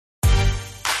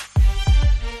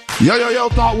Yo,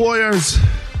 Thought Warriors.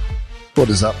 What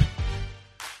is up?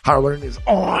 Higher Learning is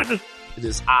on. It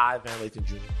is I, Van Lathan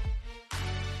Jr.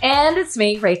 And it's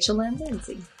me, Rachel Lynn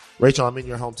Lindsay. Rachel, I'm in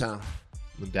your hometown.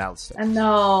 I'm in Dallas, Texas. I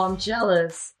know. I'm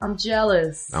jealous. I don't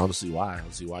see why. I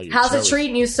don't see why you're How's jealous. it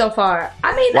treating you so far?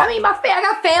 I mean, I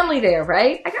got family there,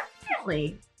 right? I got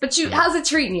family. But how's it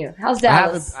treating you? How's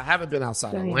Dallas? I haven't been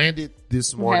outside. I landed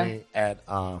this morning at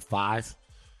 5.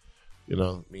 You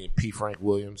know, me and P. Frank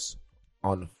Williams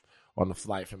on the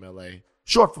flight from LA.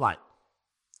 Short flight.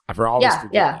 I've always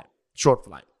forget that. Short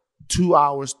flight. 2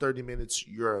 hours, 30 minutes,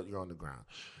 you're on the ground.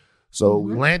 So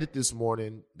we landed this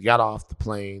morning, got off the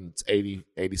plane. It's 80,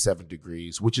 87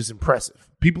 degrees, which is impressive.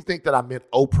 People think that I meant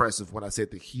oppressive when I said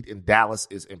the heat in Dallas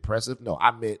is impressive. No,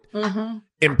 I meant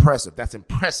impressive. That's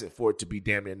impressive for it to be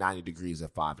damn near 90 degrees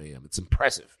at 5 a.m. It's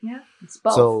impressive. Yeah, it's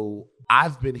both. So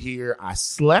I've been here. I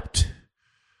slept.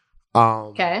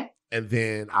 Okay. And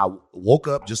then I woke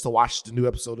up just to watch the new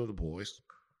episode of The Boys.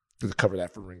 To cover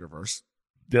that for Ringerverse.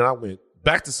 Then I went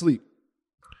back to sleep.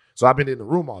 So I've been in the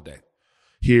room all day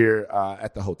here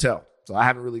at the hotel. So I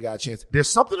haven't really got a chance. There's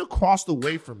something across the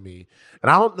way from me, and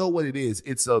I don't know what it is.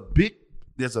 There's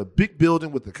a big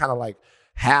building with a kind of like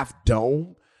half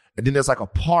dome, and then there's like a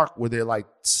park where they're like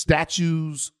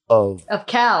statues of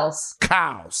cows.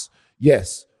 Cows.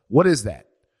 Yes. What is that?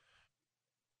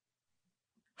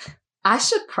 I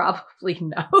should probably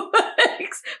know,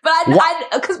 but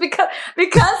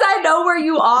because I know where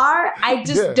you are, I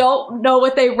just don't know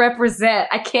what they represent.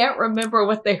 I can't remember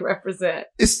what they represent.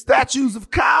 It's statues of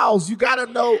cows. You gotta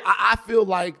know. I feel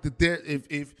like that there.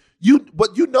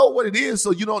 But you know what it is,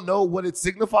 so you don't know what it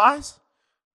signifies.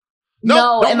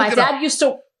 No, and my dad,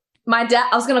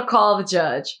 I was gonna call the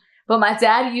judge, but my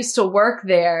dad used to work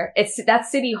there.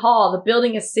 That's City Hall. The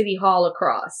building is City Hall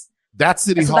across. That's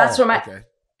City Hall. That's where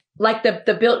like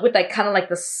the build with like kind of like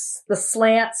the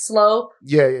slant slope.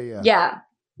 Yeah. Yeah,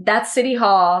 that's City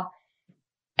Hall,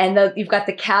 and you've got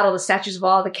the cattle, the statues of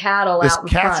all the cattle out in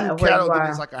front of where you are.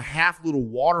 There's like a half little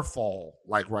waterfall,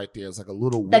 like right there. It's like a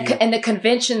little. And the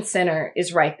convention center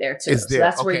is right there too. It's there. So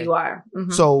that's where you are.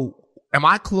 Mm-hmm. So, am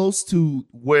I close to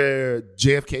where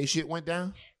JFK shit went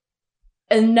down?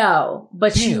 No,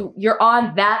 but you're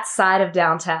on that side of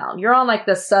downtown. You're on like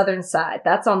the southern side.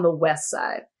 That's on the west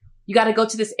side. You got to go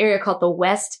to this area called the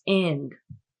West End.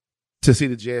 To see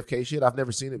the JFK shit? I've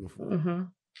never seen it before. Mm-hmm.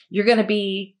 You're going to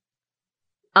be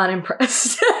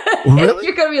unimpressed. Really?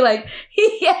 You're going to be like,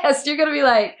 yes, you're going to be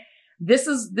like, this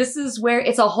is where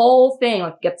it's a whole thing.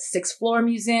 Like, you got the 6th floor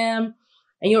museum.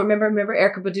 And you'll remember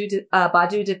Erykah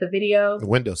Badu did the video. The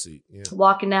window seat. Yeah.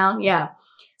 Walking down. Yeah.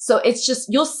 So it's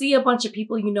just, you'll see a bunch of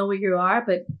people, you know where you are,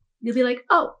 but you'll be like,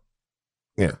 oh.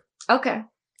 Yeah. Okay.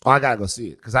 Oh, I gotta go see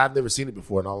it because I've never seen it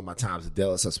before in all of my times in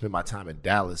Dallas. I spent my time in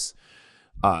Dallas,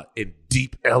 in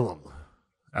Deep Ellum.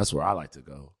 That's where I like to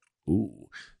go. Ooh,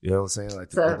 you know what I'm saying?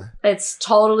 It's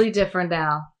totally different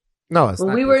now. No, it's when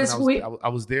not. I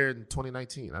was there in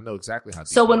 2019. I know exactly how.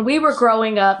 So when we were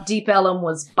growing up, Deep Ellum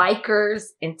was bikers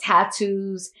and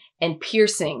tattoos and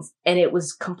piercings, and it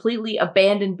was completely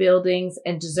abandoned buildings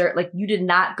and desert. Like, you did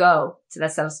not go to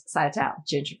that side of town.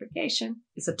 Gentrification.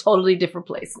 It's a totally different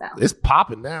place now. It's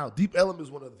popping now. Deep Ellum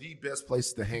is one of the best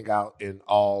places to hang out in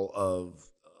all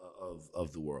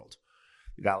of the world.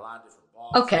 You got a lot of different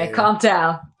bars. Okay, there. Calm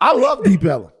down. I love Deep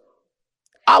Ellum.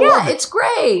 I love it. It's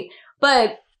great,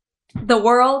 but the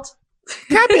world.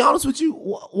 Can I be honest with you?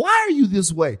 Why are you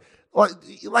this way?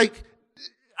 Like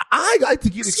I like to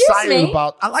get excited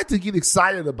about. I like to get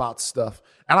excited about stuff,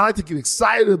 and I like to get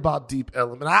excited about Deep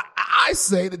Ellum. And I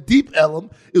say that Deep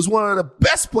Ellum is one of the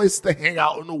best places to hang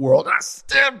out in the world, and I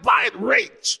stand by it,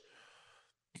 Rach.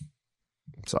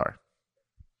 I'm sorry.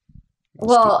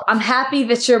 Well, I'm happy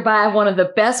that you're by one of the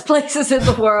best places in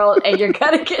the world, and you're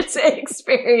gonna get to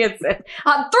experience it.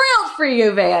 I'm thrilled for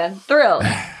you, Van. Thrilled,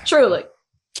 truly.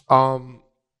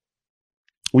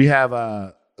 We have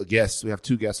a guest. We have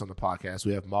 2 guests on the podcast.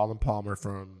 We have Marlon Palmer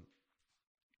from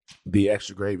the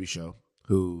Extra Gravy Show,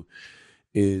 who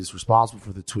is responsible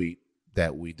for the tweet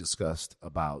that we discussed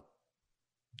about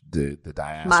the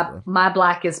diaspora. My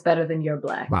black is better than your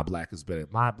black. My black's better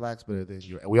than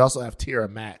your. And we also have Tara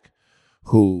Mack,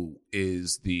 who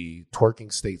is the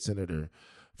twerking state senator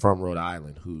from Rhode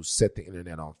Island, who set the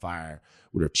internet on fire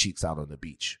with her cheeks out on the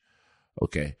beach.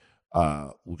 Okay.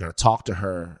 We're going to talk to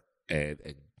her and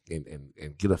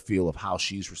get a feel of how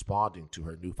she's responding to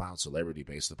her newfound celebrity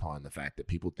based upon the fact that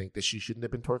people think that she shouldn't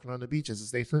have been twerking on the beach as a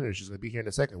state senator. She's going to be here in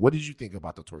a second. What did you think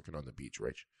about the twerking on the beach,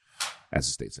 Rich, as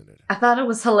a state senator? I thought it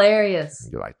was hilarious.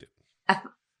 You liked it.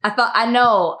 I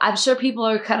know, I'm sure people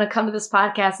are going to come to this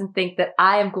podcast and think that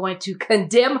I am going to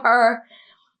condemn her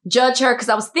judge her, because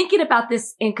I was thinking about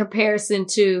this in comparison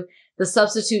to the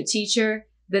substitute teacher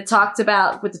that talked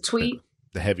about with the tweet.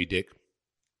 The heavy dick.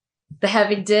 The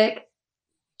heavy dick.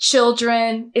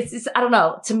 Children. It's I don't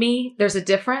know. To me, there's a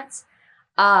difference.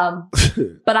 But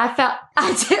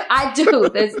I do.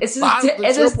 It's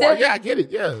just yeah, I get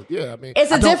it. Yeah. I mean,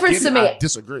 it's a difference to me. I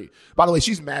disagree. By the way,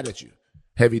 she's mad at you.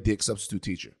 Heavy dick substitute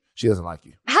teacher. She doesn't like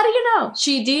you. How do you know?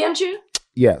 She DM'd you?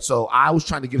 Yeah. So I was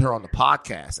trying to get her on the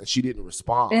podcast and she didn't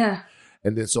respond. Yeah.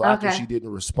 And then after she didn't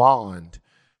respond,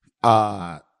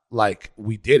 like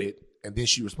we did it. And then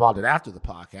she responded after the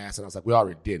podcast. And I was like, we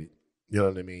already did it. You know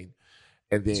what I mean?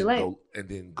 And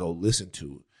then go listen to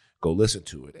it. Go listen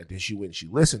to it. And then she went and she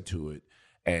listened to it.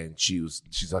 And she's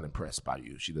unimpressed by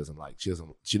you. She doesn't like.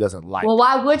 Well,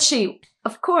 why would she?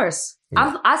 Of course.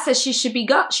 Yeah. I said she should be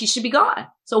gone. She should be gone.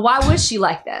 So why would she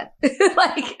like that?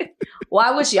 Like, why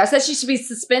would she? I said she should be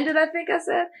suspended. I think I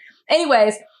said.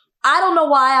 Anyways, I don't know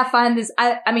why I find this.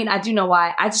 I mean, I do know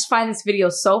why. I just find this video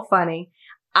so funny.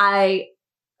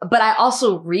 But I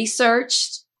also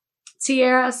researched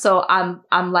Tierra, so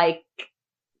I'm like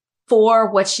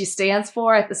for what she stands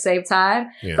for at the same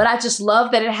time. Yeah. But I just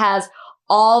love that it has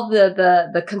all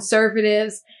the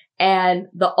conservatives and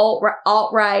the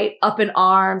alt-right up in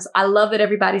arms. I love that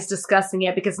everybody's discussing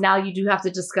it, because now you do have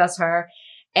to discuss her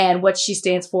and what she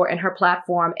stands for and her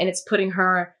platform. And it's putting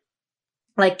her,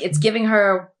 like, it's giving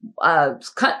her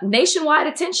nationwide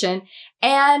attention.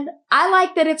 And I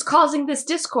like that it's causing this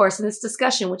discourse and this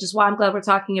discussion, which is why I'm glad we're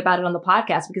talking about it on the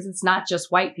podcast, because it's not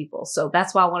just white people. So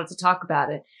that's why I wanted to talk about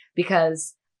it,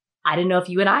 because I didn't know if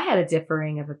you and I had a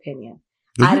differing of opinion.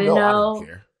 I didn't know. I don't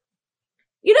care.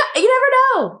 You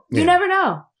never know. Yeah. You never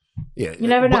know. Yeah. You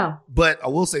never know. But I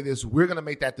will say this, we're going to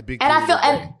make that the big and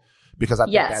I because I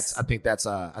think that's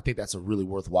a really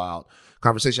worthwhile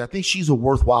conversation. I think she's a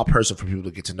worthwhile person for people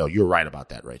to get to know. You're right about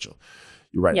that, Rachel.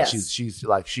 You're right. Yes. She's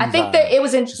I think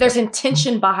that there's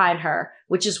intention behind her,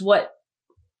 which is what,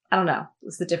 I don't know,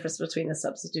 what's the difference between the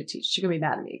substitute teacher. She's going to be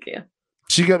mad at me again.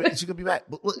 She gonna be mad.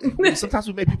 But look, sometimes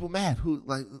we make people mad. Who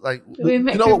you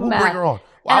know what? We'll bring her on.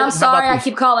 Well, and I'm sorry, I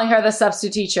keep calling her the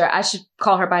substitute teacher. I should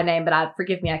call her by name, but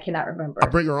forgive me, I cannot remember. I'll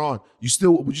bring her on.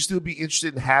 Would you still be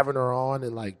interested in having her on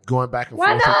and like going back and forth?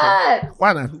 Why not?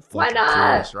 Why not? Why not?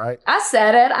 Cares, right? I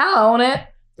said it. I own it.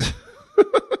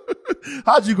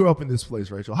 How'd you grow up in this place,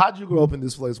 Rachel? How'd you grow up in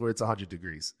this place where it's 100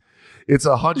 degrees? It's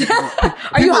 100 degrees.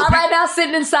 Are you hot right now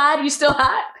sitting inside? You still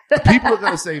hot? People are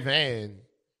going to say, Van,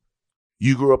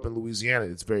 you grew up in Louisiana.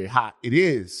 It's very hot. It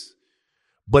is.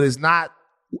 But it's not.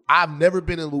 I've never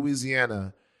been in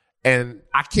Louisiana, and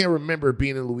I can't remember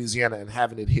being in Louisiana and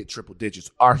having it hit triple digits.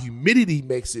 Our humidity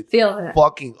makes it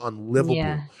fucking unlivable.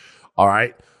 Yeah. All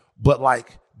right? But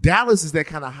like Dallas is that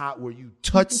kind of hot where you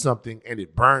touch something and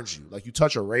it burns you. Like you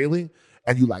touch a railing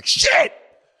and you like, shit.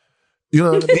 You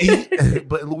know what I mean?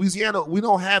 But in Louisiana, we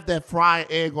don't have that fried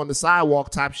egg on the sidewalk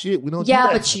type shit. We don't. Yeah,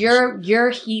 do that but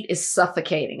your heat is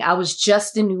suffocating. I was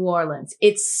just in New Orleans.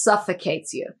 It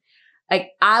suffocates you.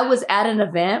 Like I was at an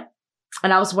event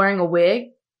and I was wearing a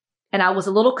wig and I was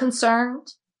a little concerned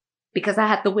because I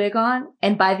had the wig on.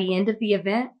 And by the end of the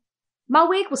event, my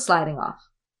wig was sliding off.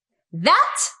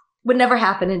 That would never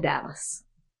happen in Dallas.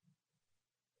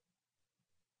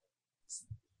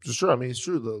 It's true. I mean, it's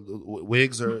true. The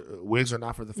wigs are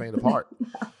not for the faint of heart.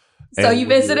 So you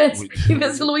visited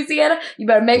Louisiana? You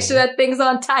better make sure that thing's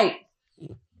on tight.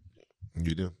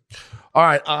 You do. All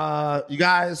right, you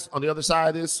guys. On the other side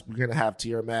of this, we're gonna have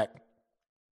Tierra Mack,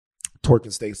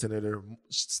 twerking state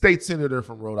senator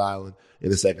from Rhode Island.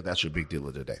 In a second, that's your big deal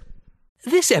of the day.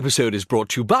 This episode is brought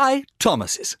to you by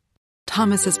Thomas's.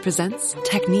 Thomas's presents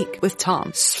Technique with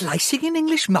Tom. Slicing an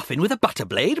English muffin with a butter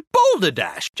blade? Boulder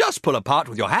Dash! Just pull apart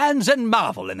with your hands and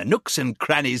marvel in the nooks and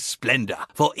crannies' splendor.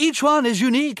 For each one is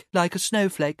unique, like a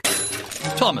snowflake.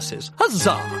 Thomas's,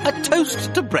 huzzah! A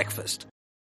toast to breakfast.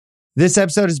 This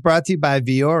episode is brought to you by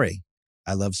Vuori.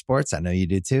 I love sports. I know you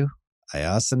do too. I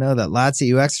also know that lots of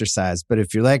you exercise, but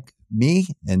if you're like me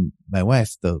and my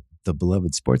wife, the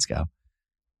beloved sports gal,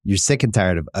 you're sick and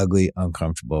tired of ugly,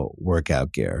 uncomfortable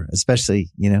workout gear. Especially,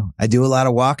 I do a lot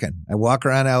of walking. I walk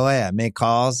around LA. I make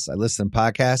calls. I listen to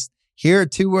podcasts. Here are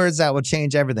 2 words that will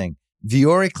change everything.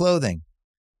 Vuori Clothing,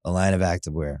 a line of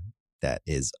activewear that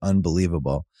is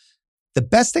unbelievable. The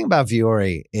best thing about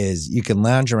Vuori is you can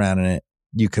lounge around in it.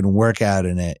 You can work out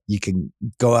in it. You can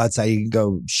go outside. You can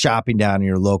go shopping down in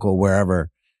your local wherever.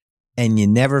 And you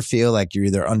never feel like you're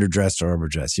either underdressed or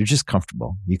overdressed. You're just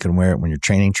comfortable. You can wear it when you're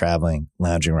training, traveling,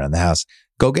 lounging around the house.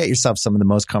 Go get yourself some of the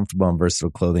most comfortable and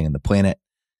versatile clothing on the planet.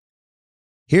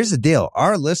 Here's the deal.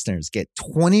 Our listeners get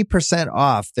 20%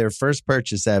 off their first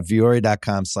purchase at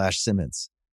Vuori.com/Simmons.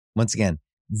 Once again,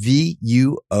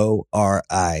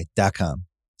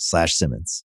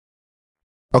 VUORI.com/Simmons.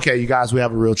 Okay, you guys, we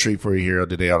have a real treat for you here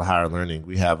today on Higher Learning.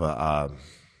 We have a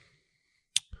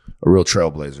real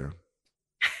trailblazer.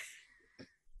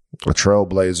 A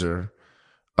trailblazer,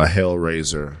 a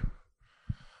hellraiser.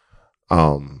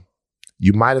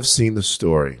 You might have seen the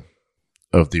story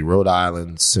of the Rhode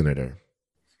Island senator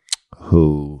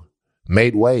who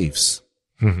made waves.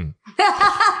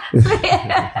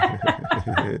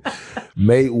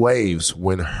 Made waves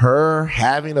when her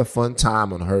having a fun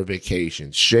time on her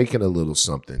vacation, shaking a little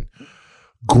something,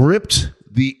 gripped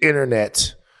the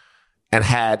internet and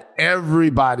had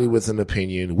everybody with an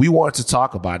opinion. We wanted to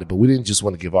talk about it, but we didn't just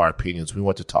want to give our opinions. We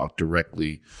want to talk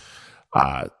directly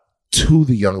to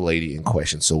the young lady in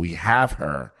question. So we have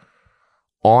her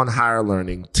on Higher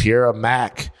Learning. Tiara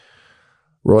Mack,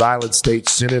 Rhode Island State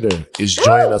Senator, is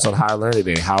joining us on Higher Learning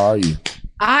today. How are you?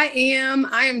 I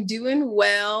am doing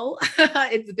well.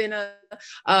 It's been a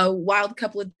wild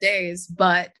couple of days,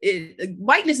 but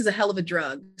whiteness is a hell of a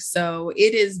drug. So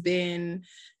it's been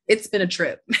a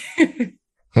trip.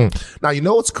 Now, you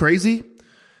know what's crazy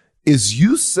is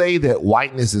you say that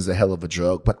whiteness is a hell of a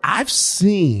drug, but I've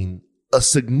seen a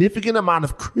significant amount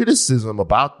of criticism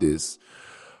about this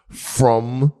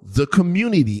from the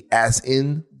community, as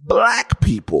in Black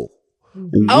people.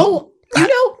 Oh,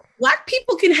 Black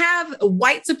people can have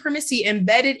white supremacy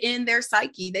embedded in their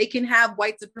psyche. They can have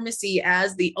white supremacy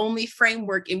as the only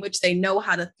framework in which they know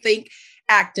how to think,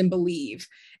 act, and believe.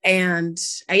 And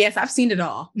yes, I've seen it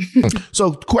all. So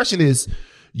the question is,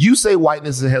 you say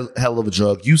whiteness is a hell of a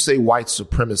drug. You say white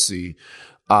supremacy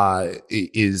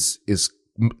is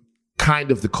kind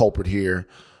of the culprit here.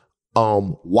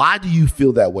 Why do you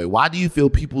feel that way? Why do you feel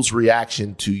people's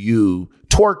reaction to you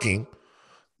twerking?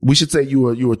 We should say you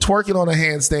were twerking on a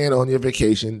handstand on your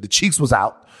vacation. The cheeks was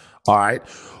out. All right.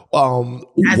 As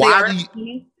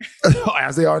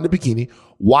they are in the bikini.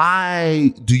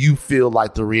 Why do you feel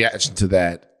like the reaction to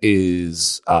that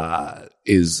is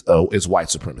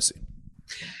white supremacy?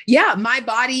 Yeah, my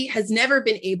body has never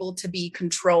been able to be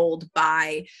controlled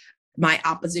by my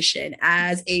opposition.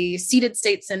 As a seated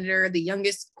state senator, the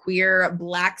youngest queer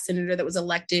Black senator that was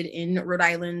elected in Rhode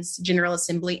Island's General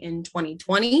Assembly in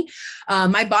 2020,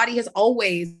 my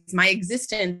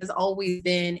existence has always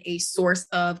been a source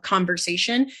of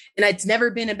conversation. And it's never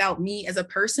been about me as a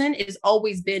person. It has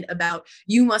always been about,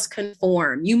 you must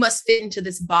conform. You must fit into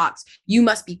this box. You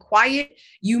must be quiet.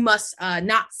 You must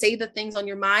not say the things on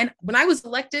your mind. When I was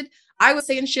elected, I was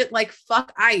saying shit like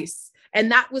fuck ICE. And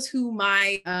that was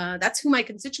that's who my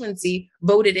constituency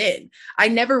voted in. I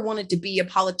never wanted to be a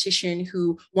politician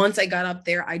who, once I got up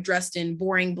there, I dressed in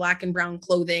boring Black and brown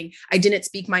clothing. I didn't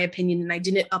speak my opinion and I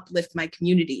didn't uplift my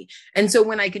community. And so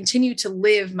when I continue to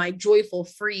live my joyful,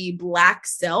 free Black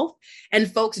self,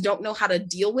 and folks don't know how to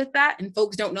deal with that, and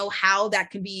folks don't know how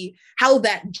that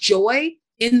joy,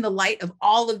 in the light of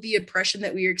all of the oppression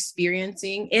that we are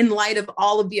experiencing, in light of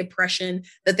all of the oppression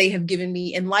that they have given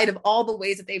me, in light of all the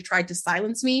ways that they've tried to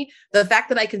silence me, the fact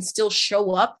that I can still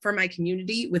show up for my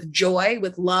community with joy,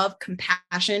 with love,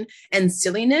 compassion, and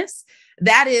silliness,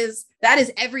 that is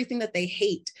everything that they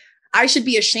hate. I should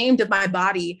be ashamed of my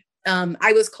body.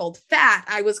 I was called fat.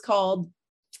 I was called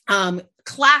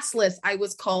classless. I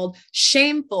was called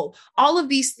shameful. All of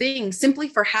these things simply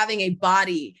for having a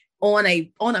body on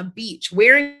a beach,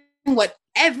 wearing what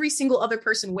every single other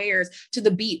person wears to the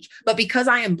beach. But because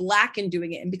I am Black in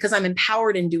doing it, and because I'm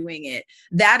empowered in doing it,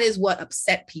 that is what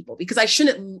upset people, because I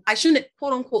shouldn't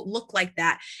quote unquote look like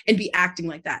that and be acting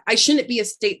like that. I shouldn't be a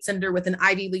state senator with an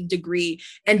Ivy League degree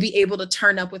and be able to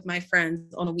turn up with my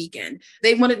friends on a weekend.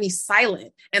 They wanted me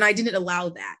silent, and I didn't allow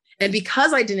that. And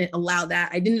because I didn't allow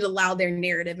that, I didn't allow their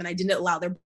narrative, and I didn't allow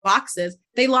their boxes,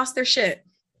 they lost their shit.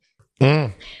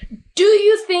 Do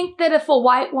you think that if a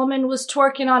white woman was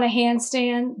twerking on a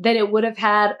handstand, that it would have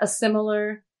had a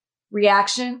similar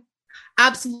reaction?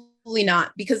 Absolutely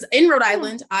not. Because in Rhode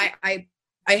Island, I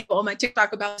on my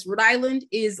TikTok about this, Rhode Island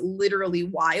is literally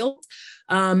wild.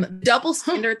 Double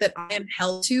standard that I am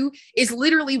held to is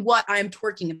literally what I'm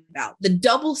twerking about. The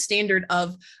double standard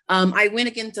of, I went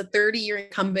against a 30-year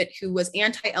incumbent who was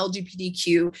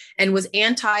anti-LGBTQ and was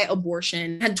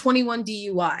anti-abortion, had 21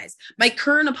 DUIs. My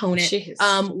current opponent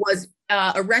was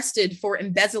arrested for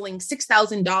embezzling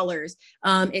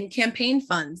 $6,000 in campaign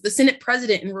funds. The Senate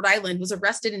president in Rhode Island was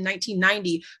arrested in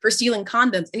 1990 for stealing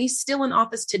condoms, and he's still in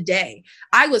office today.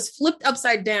 I was flipped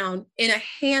upside down in a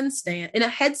headstand,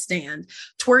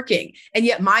 twerking, and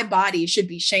yet my body should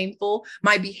be shameful.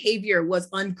 My behavior was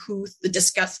uncouth,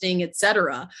 disgusting,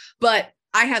 etc. But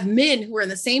I have men who are in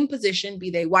the same position, be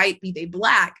they white, be they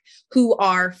black, who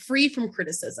are free from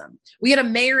criticism. We had a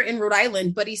mayor in Rhode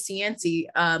Island, Buddy Cianci,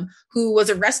 who was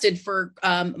arrested for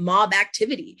mob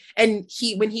activity. And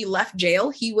when he left jail,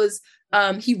 he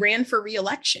ran for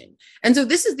re-election. And so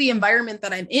this is the environment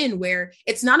that I'm in, where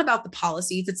it's not about the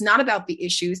policies. It's not about the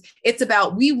issues. It's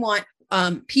about, we want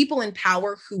people in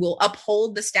power who will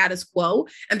uphold the status quo.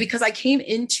 And because I came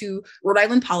into Rhode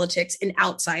Island politics an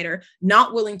outsider,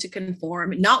 not willing to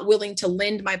conform, not willing to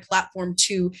lend my platform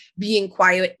to being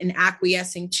quiet and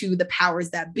acquiescing to the powers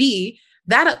that be,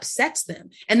 that upsets them.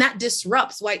 And that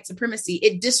disrupts white supremacy.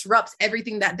 It disrupts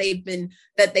everything that they've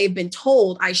been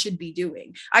told I should be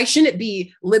doing. I shouldn't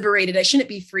be liberated. I shouldn't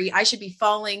be free. I should be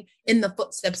following in the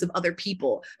footsteps of other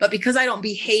people. But because I don't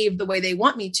behave the way they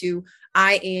want me to,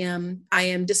 I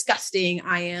am disgusting.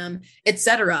 I am,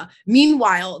 etc.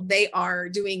 Meanwhile, they are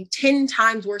doing 10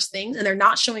 times worse things, and they're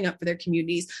not showing up for their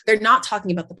communities. They're not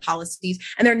talking about the policies,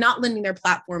 and they're not lending their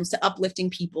platforms to uplifting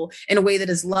people in a way that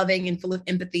is loving and full of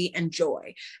empathy and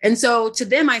joy. And so to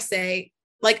them, I say,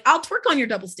 like, I'll twerk on your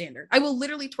double standard. I will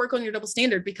literally twerk on your double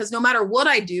standard, because no matter what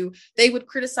I do, they would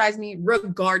criticize me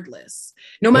regardless.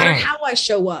 No matter how I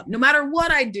show up, no matter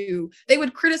what I do, they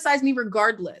would criticize me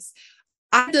regardless.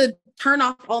 I had to turn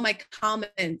off all my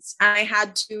comments. I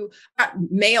had to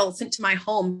mail sent to my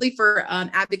home really for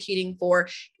advocating for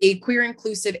a queer,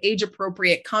 inclusive, age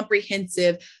appropriate,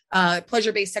 comprehensive,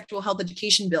 pleasure-based sexual health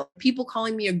education bill. People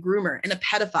calling me a groomer and a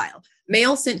pedophile.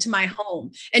 Mail sent to my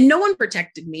home. And no one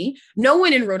protected me. No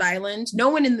one in Rhode Island, no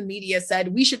one in the media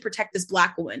said we should protect this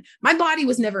Black woman. My body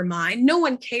was never mine. No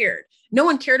one cared. No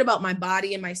one cared about my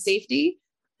body and my safety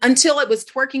until it was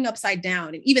twerking upside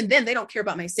down. And even then, they don't care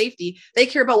about my safety. They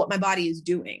care about what my body is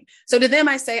doing. So to them,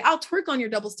 I say, I'll twerk on your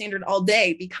double standard all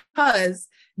day, because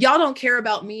y'all don't care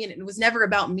about me. And it was never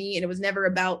about me. And it was never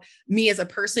about me as a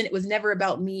person. It was never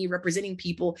about me representing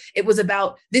people. It was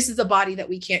about, this is a body that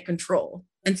we can't control.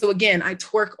 And so again, I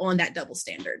twerk on that double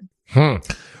standard.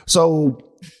 So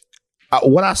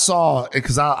what I saw,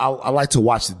 because I like to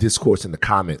watch the discourse in the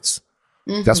comments.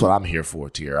 Mm-hmm. That's what I'm here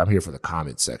for, Tier. I'm here for the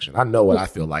comment section. I know what I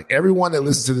feel like. Everyone that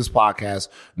listens to this podcast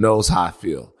knows how I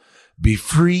feel. Be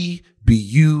free, be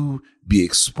you, be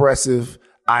expressive.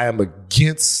 I am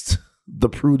against the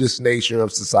prudish nature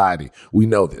of society. We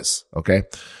know this, okay?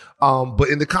 But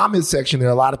in the comment section, there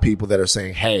are a lot of people that are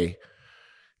saying, hey,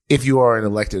 if you are an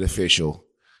elected official,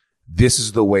 this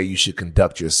is the way you should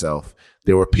conduct yourself.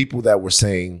 There were people that were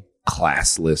saying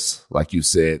classless, like you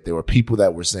said. There were people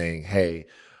that were saying, hey,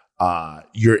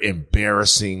 you're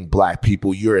embarrassing Black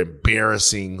people. You're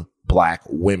embarrassing Black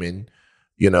women.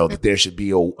 You know, that there should be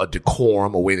a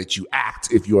decorum, a way that you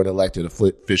act if you're an elected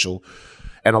official.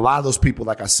 And a lot of those people,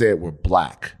 like I said, were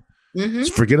Black. Mm-hmm.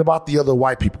 So forget about the other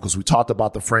white people, because we talked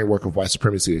about the framework of white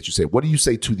supremacy that you said. What do you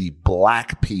say to the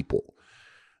Black people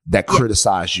that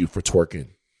criticize you for twerking?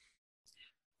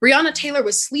 Breonna Taylor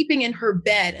was sleeping in her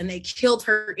bed and they killed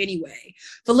her anyway.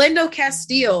 Philando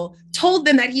Castile told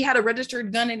them that he had a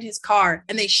registered gun in his car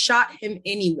and they shot him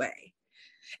anyway.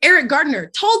 Eric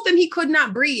Gardner told them he could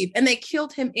not breathe and they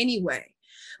killed him anyway.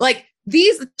 Like,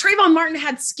 Trayvon Martin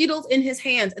had Skittles in his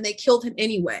hands and they killed him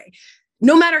anyway.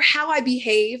 No matter how I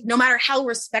behave, no matter how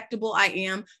respectable I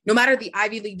am, no matter the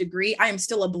Ivy League degree, I am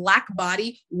still a Black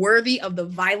body worthy of the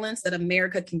violence that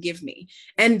America can give me.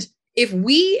 And if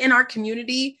we in our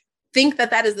community think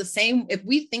that that is the same, if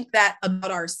we think that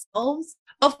about ourselves,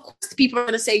 of course people are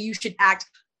going to say you should act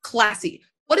classy.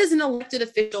 What does an elected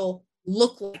official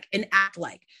look like and act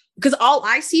like? Because all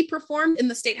I see performed in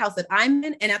the state house that I'm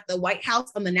in and at the White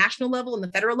House on the national level and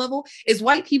the federal level is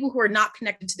white people who are not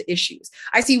connected to the issues.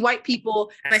 I see white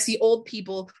people and I see old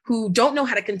people who don't know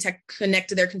how to connect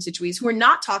to their constituencies, who are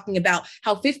not talking about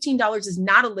how $15 is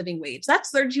not a living wage.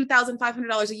 That's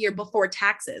 $32,500 a year before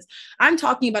taxes. I'm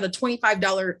talking about a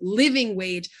 $25 living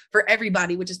wage for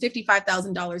everybody, which is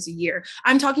 $55,000 a year.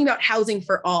 I'm talking about housing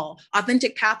for all,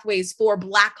 authentic pathways for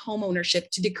Black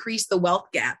homeownership to decrease the wealth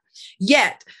gap.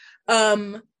 Yet,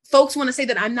 folks want to say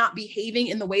that I'm not behaving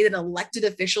in the way that an elected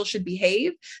official should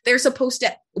behave.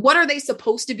 What are they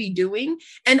supposed to be doing?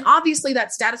 And obviously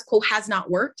that status quo has not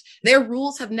worked. Their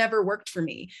rules have never worked for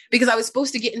me, because I was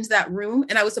supposed to get into that room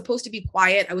and I was supposed to be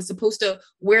quiet. I was supposed to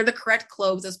wear the correct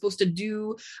clothes. I was supposed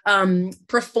to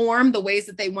perform the ways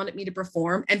that they wanted me to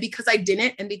perform. And because I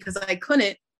didn't, and because I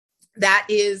couldn't, that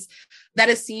is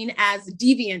seen as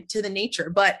deviant to the nature,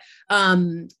 but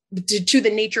to the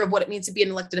nature of what it means to be an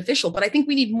elected official. But I think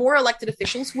we need more elected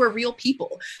officials who are real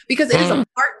people, because it is a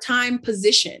part-time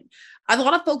position. A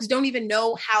lot of folks don't even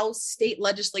know how state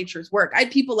legislatures work. I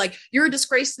had people like, you're a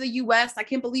disgrace to the US. I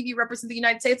can't believe you represent the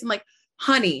United States. I'm like,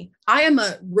 honey, I am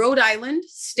a Rhode Island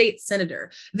state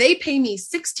senator. They pay me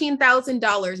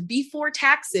 $16,000 before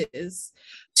taxes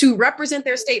to represent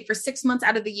their state for 6 months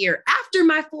out of the year after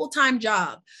my full-time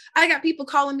job. I got people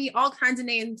calling me all kinds of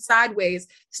names sideways,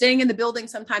 staying in the building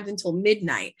sometimes until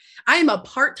midnight. I am a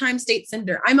part-time state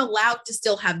senator. I'm allowed to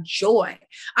still have joy.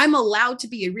 I'm allowed to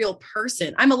be a real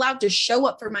person. I'm allowed to show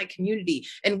up for my community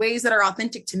in ways that are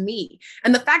authentic to me.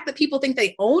 And the fact that people think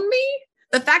they own me,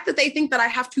 the fact that they think that I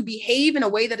have to behave in a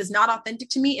way that is not authentic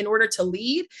to me in order to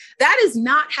lead, that is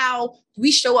not how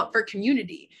we show up for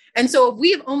community. And so if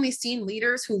we have only seen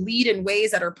leaders who lead in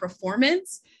ways that are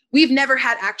performance, we've never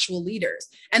had actual leaders.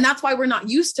 And that's why we're not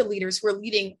used to leaders who are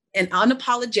leading an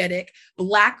unapologetic,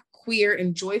 Black, queer,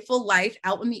 and joyful life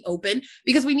out in the open,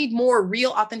 because we need more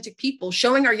real, authentic people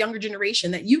showing our younger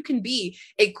generation that you can be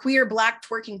a queer, Black,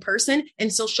 twerking person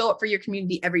and still show up for your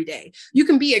community every day. You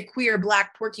can be a queer,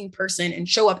 Black, twerking person and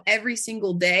show up every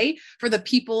single day for the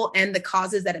people and the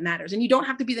causes that it matters. And you don't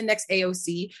have to be the next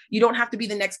AOC. You don't have to be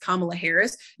the next Kamala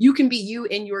Harris. You can be you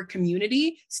in your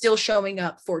community, still showing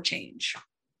up for change.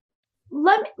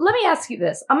 Let me ask you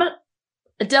this. I'm a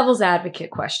devil's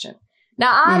advocate question.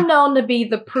 Now, I'm known to be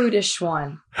the prudish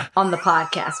one on the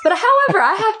podcast, but however,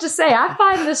 I have to say, I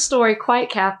find this story quite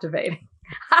captivating.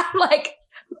 I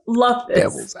love this.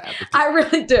 Devil's advocate. I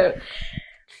really do. Is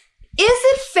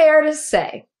it fair to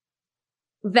say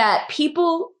that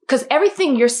people, because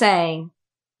everything you're saying,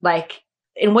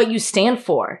 and what you stand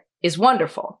for is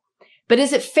wonderful, but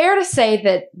is it fair to say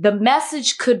that the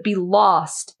message could be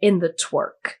lost in the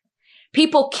twerk?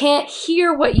 People can't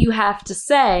hear what you have to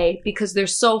say because they're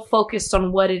so focused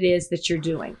on what it is that you're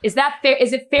doing. Is that fair?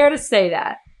 Is it fair to say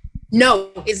that? No,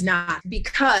 it's not,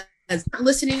 because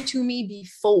listening to me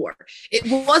before, it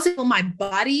wasn't my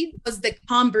body, was the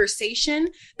conversation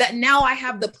that now I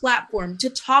have the platform to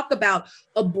talk about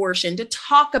abortion, to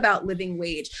talk about living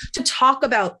wage, to talk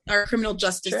about our criminal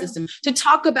justice system, to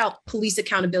talk about police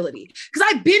accountability.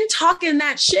 Because I've been talking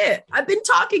that shit. I've been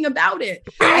talking about it.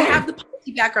 I have the policy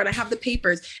background, I have the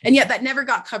papers, and yet that never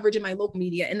got coverage in my local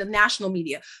media and the national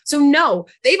media. So no,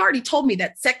 they've already told me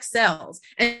that sex sells.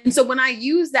 And so when I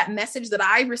use that message that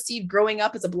I received growing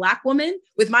up as a Black woman,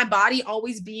 with my body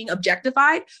always being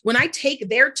objectified, when I take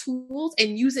their tools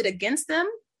and use it against them,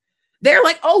 they're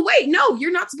like, oh, wait, no,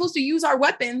 you're not supposed to use our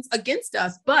weapons against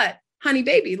us. But honey,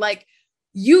 baby,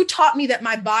 you taught me that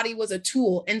my body was a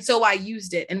tool. And so I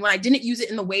used it. And when I didn't use it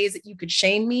in the ways that you could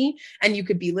shame me and you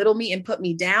could belittle me and put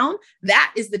me down,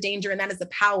 that is the danger. And that is the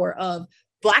power of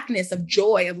Blackness, of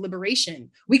joy, of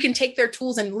liberation. We can take their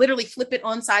tools and literally flip it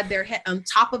on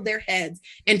top of their heads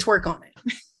and twerk on it.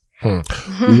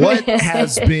 What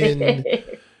has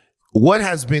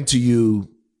been to you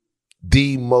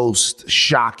the most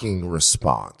shocking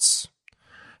response?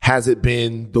 Has it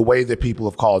been the way that people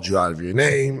have called you out of your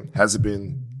name? Has it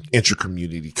been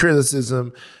intra-community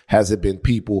criticism? Has it been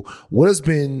people? Were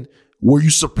you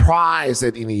surprised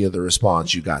at any of the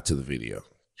response you got to the video?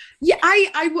 Yeah,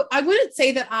 I wouldn't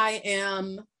say that I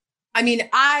am. I mean,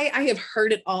 I have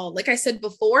heard it all. Like I said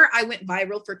before, I went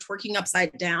viral for twerking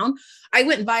upside down. I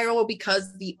went viral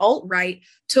because the alt-right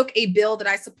took a bill that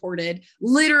I supported,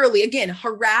 literally, again,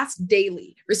 harassed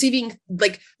daily, receiving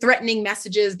threatening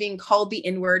messages, being called the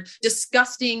N-word,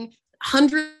 disgusting,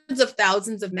 hundreds of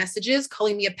thousands of messages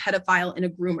calling me a pedophile and a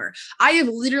groomer. I have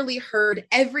literally heard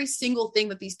every single thing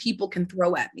that these people can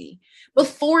throw at me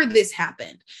before this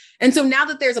happened. And so now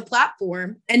that there's a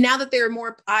platform and now that there are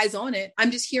more eyes on it, I'm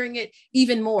just hearing it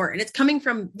even more. And it's coming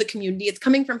from the community. It's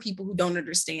coming from people who don't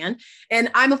understand.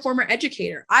 And I'm a former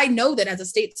educator. I know that as a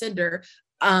state senator,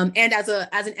 and as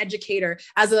an educator,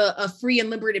 as a free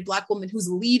and liberated Black woman who's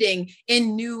leading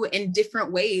in new and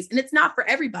different ways. And it's not for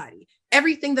everybody.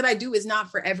 Everything that I do is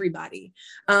not for everybody.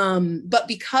 But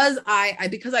because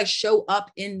I show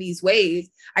up in these ways,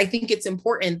 I think it's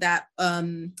important that,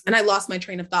 and I lost my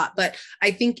train of thought, but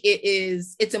I think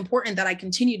it's important that I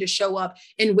continue to show up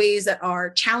in ways that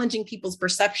are challenging people's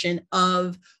perception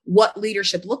of what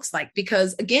leadership looks like.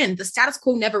 Because again, the status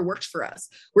quo never worked for us.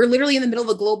 We're literally in the middle of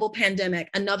a global pandemic,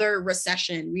 another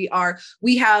recession. We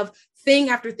have thing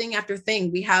after thing after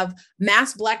thing. We have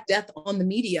mass Black death on the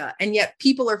media, and yet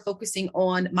people are focusing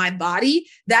on my body.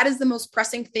 That is the most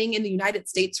pressing thing in the United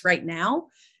States right now.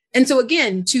 And so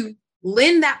again, to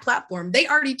lend that platform, they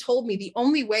already told me the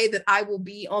only way that I will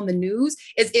be on the news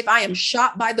is if I am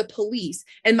shot by the police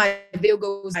and my video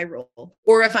goes viral,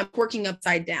 or if I'm working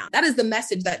upside down. That is the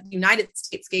message that the United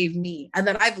States gave me and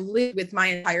that I've lived with my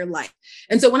entire life.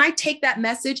 And so when I take that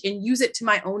message and use it to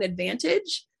my own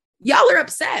advantage, y'all are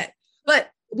upset.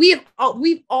 But we have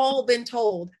we've all been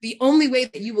told the only way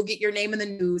that you will get your name in the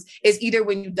news is either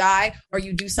when you die or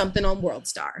you do something on World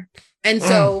Star. And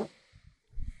so,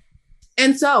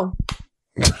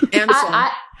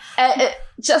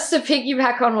 just to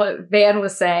piggyback on what Van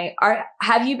was saying,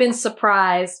 have you been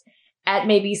surprised at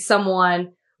maybe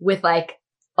someone with like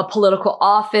a political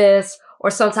office or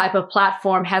some type of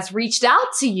platform has reached out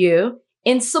to you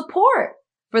in support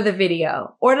for the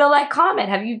video or to like comment?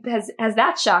 Has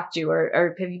that shocked you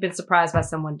or have you been surprised by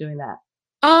someone doing that?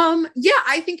 Yeah,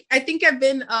 I think I've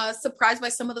been surprised by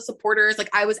some of the supporters. Like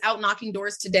I was out knocking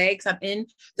doors today because I'm in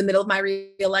the middle of my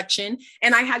re-election,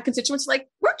 and I had constituents like,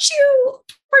 "Weren't you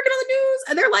working on the news?"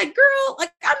 And they're like, "Girl,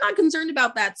 like I'm not concerned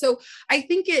about that." So I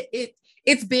think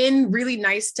it's been really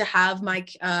nice to have my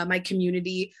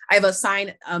community. I have a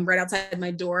sign right outside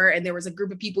my door, and there was a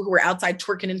group of people who were outside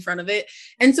twerking in front of it,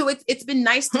 and so it's been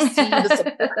nice to see the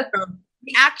support from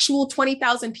the actual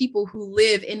 20,000 people who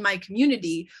live in my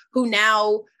community who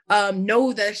now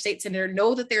know their state senator,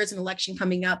 know that there's an election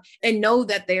coming up, and know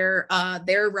that their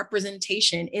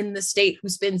representation in the state who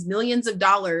spends millions of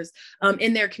dollars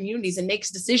in their communities and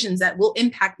makes decisions that will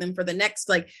impact them for the next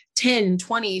like 10,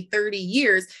 20, 30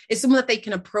 years is someone that they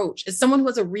can approach, is someone who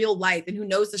has a real life and who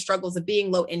knows the struggles of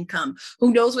being low income,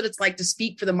 who knows what it's like to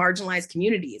speak for the marginalized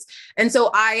communities. And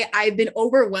so I've been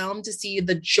overwhelmed to see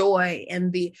the joy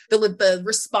and the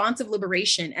response of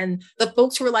liberation and the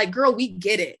folks who are like, girl, we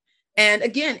get it. And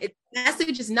again, the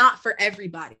message is not for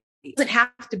everybody. It doesn't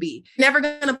have to be. Never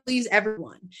going to please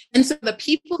everyone. And so the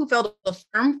people who felt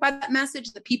affirmed by that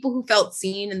message, the people who felt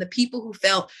seen, and the people who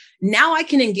felt, now I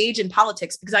can engage in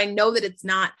politics because I know that it's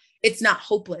not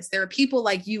hopeless. There are people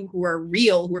like you who are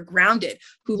real, who are grounded,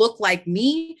 who look like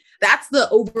me. That's the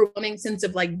overwhelming sense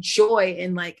of like joy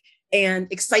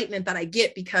and excitement that I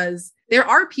get, because there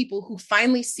are people who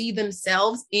finally see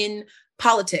themselves in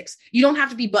politics. You don't have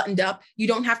to be buttoned up. You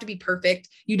don't have to be perfect.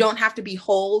 You don't have to be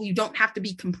whole. You don't have to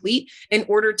be complete in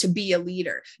order to be a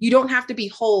leader. You don't have to be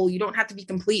whole. You don't have to be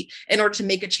complete in order to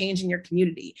make a change in your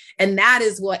community. And that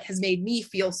is what has made me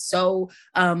feel so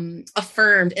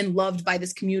affirmed and loved by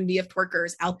this community of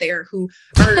twerkers out there who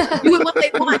are doing what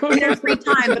they want in their free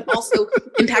time, but also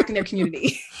impacting their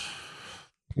community.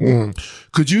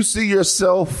 Could you see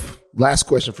yourself, last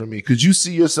question for me, could you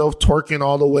see yourself twerking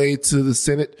all the way to the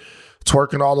Senate,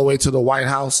 twerking all the way to the White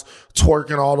House,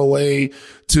 twerking all the way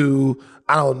to,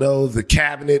 I don't know, the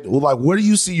cabinet? Like, where do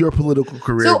you see your political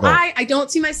career So going? I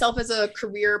don't see myself as a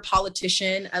career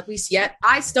politician, at least yet.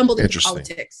 I stumbled into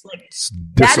politics. Like, it's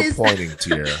disappointing,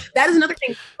 Tiara. That is another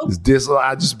thing. I'll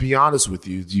just be honest with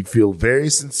you. You feel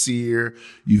very sincere.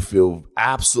 You feel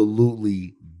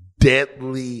absolutely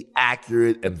deadly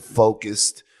accurate and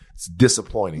focused. It's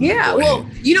disappointing. Yeah, well,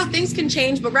 things can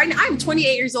change, but right now I'm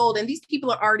 28 years old and these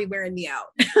people are already wearing me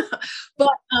out. But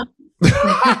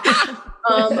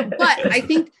I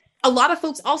think a lot of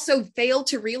folks also fail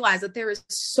to realize that there is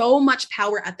so much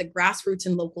power at the grassroots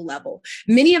and local level.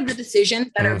 Many of the decisions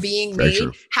that are being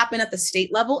made happen at the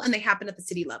state level and they happen at the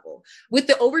city level. With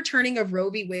the overturning of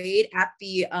Roe v. Wade at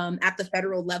the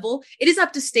federal level, it is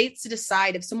up to states to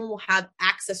decide if someone will have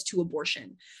access to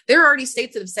abortion. There are already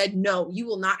states that have said, no, you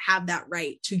will not have that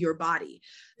right to your body.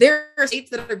 There are states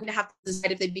that are going to have to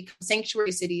decide if they become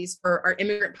sanctuary cities for our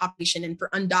immigrant population and for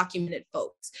undocumented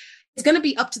folks. It's going to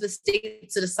be up to the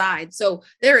states to decide. So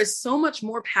there is so much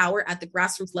more power at the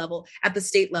grassroots level, at the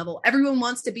state level. Everyone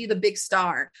wants to be the big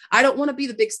star. I don't want to be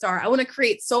the big star. I want to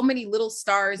create so many little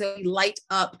stars that we light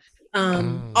up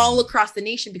all across the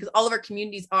nation, because all of our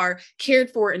communities are cared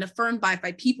for and affirmed by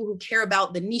people who care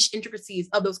about the niche intricacies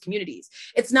of those communities.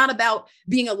 It's not about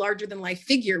being a larger than life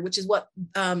figure, which is what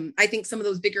I think some of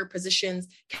those bigger positions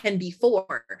can be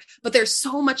for. But there's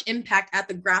so much impact at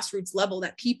the grassroots level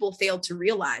that people fail to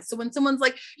realize. So when someone's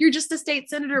like, you're just a state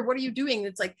senator, what are you doing?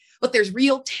 It's like, but there's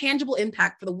real tangible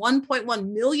impact for the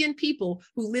 1.1 million people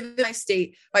who live in my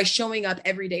state by showing up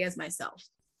every day as myself.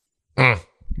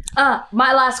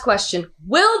 My last question.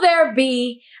 Will there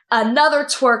be another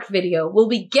twerk video? Will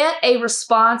we get a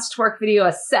response twerk video,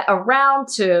 a round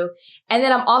two? And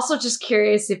then I'm also just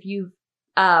curious if you've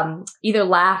either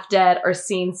laughed at or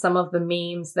seen some of the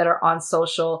memes that are on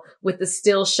social with the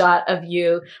still shot of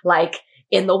you, like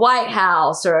in the White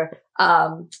House or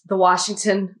the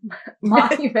Washington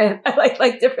Monument,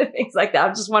 like different things like that.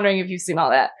 I'm just wondering if you've seen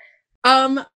all that.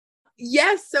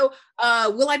 Yes. So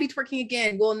will I be twerking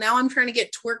again? Well, now I'm trying to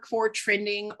get twerk for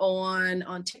trending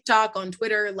on TikTok, on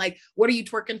Twitter. Like, what are you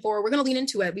twerking for? We're going to lean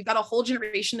into it. We've got a whole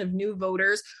generation of new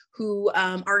voters who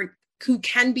are who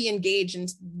can be engaged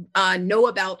and know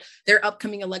about their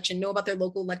upcoming election, know about their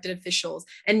local elected officials,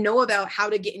 and know about how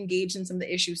to get engaged in some of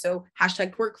the issues. So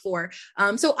 #twerk4.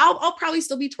 So I'll probably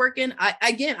still be twerking.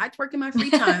 I twerk in my free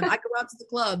time. I go out to the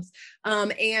clubs.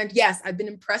 And yes, I've been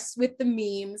impressed with the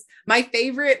memes. My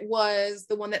favorite was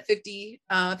the one that 50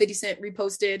 Cent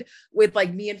reposted with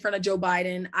like me in front of Joe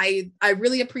Biden. I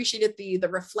really appreciated the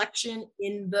reflection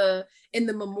in the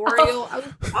memorial.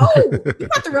 You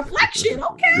got the reflection.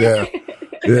 Okay.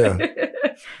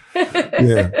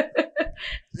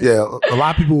 Yeah. A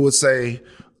lot of people were saying,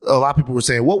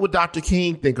 what would Dr.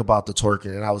 King think about the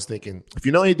twerking? And I was thinking, if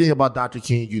you know anything about Dr.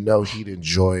 King, you know he'd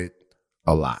enjoy it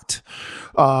a lot.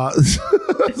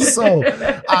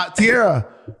 Tierra,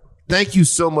 thank you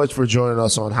so much for joining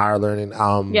us on Higher Learning.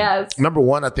 Yes. Number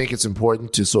one, I think it's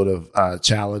important to sort of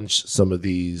challenge some of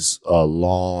these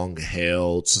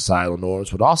long-held societal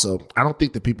norms, but also I don't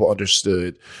think that people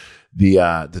understood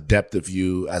the depth of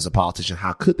you as a politician.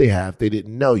 How could they have? They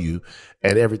didn't know you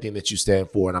and everything that you stand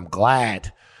for. And I'm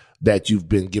glad that you've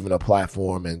been given a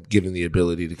platform and given the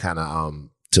ability to kind of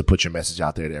to put your message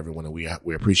out there to everyone. And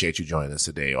we appreciate you joining us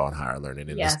today on Higher Learning.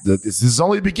 And yes. This is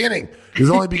only the beginning. This is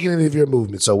only the beginning of your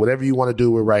movement. So whatever you want to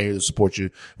do, we're right here to support you.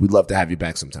 We'd love to have you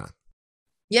back sometime.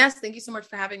 Yes. Thank you so much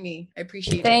for having me. I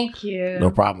appreciate it. Thank you.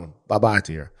 No problem. Bye-bye,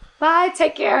 Tierra. Bye.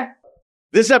 Take care.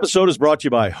 This episode is brought to you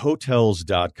by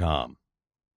Hotels.com.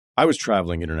 I was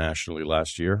traveling internationally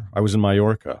last year. I was in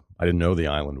Mallorca. I didn't know the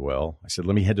island well. I said,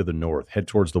 let me head to the north, head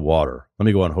towards the water. Let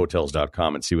me go on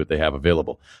Hotels.com and see what they have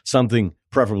available. Something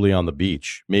preferably on the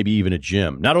beach, maybe even a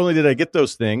gym. Not only did I get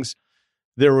those things,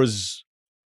 there was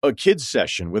a kids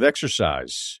session with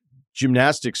exercise,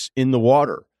 gymnastics in the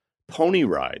water, pony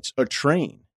rides, a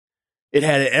train. It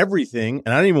had everything,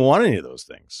 and I didn't even want any of those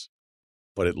things.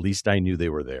 But at least I knew they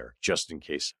were there, just in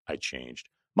case I changed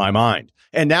my mind.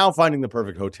 And now finding the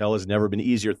perfect hotel has never been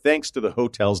easier thanks to the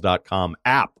Hotels.com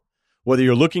app. Whether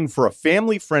you're looking for a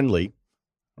family-friendly,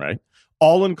 right,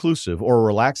 all-inclusive or a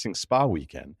relaxing spa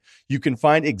weekend, you can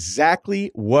find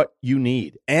exactly what you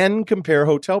need and compare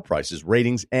hotel prices,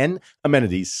 ratings, and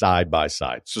amenities side by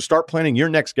side. So start planning your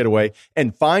next getaway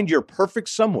and find your perfect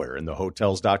somewhere in the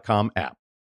Hotels.com app.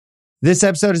 This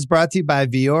episode is brought to you by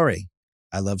Viore.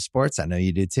 I love sports. I know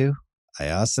you do too. I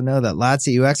also know that lots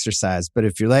of you exercise, but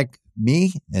if you're like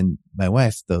me and my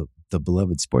wife, the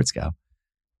beloved sports gal,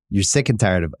 you're sick and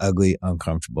tired of ugly,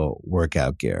 uncomfortable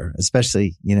workout gear.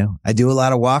 Especially, I do a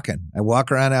lot of walking. I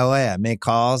walk around LA. I make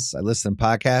calls. I listen to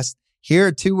podcasts. Here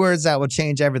are 2 words that will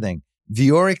change everything.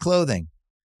 Viore Clothing,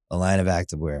 a line of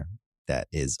activewear that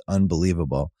is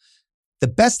unbelievable. The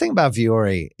best thing about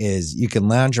Viore is you can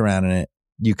lounge around in it.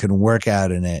 You can work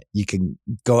out in it. You can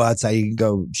go outside. You can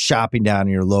go shopping down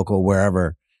in your local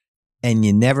wherever. And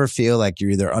you never feel like you're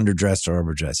either underdressed or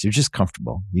overdressed. You're just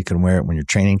comfortable. You can wear it when you're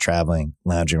training, traveling,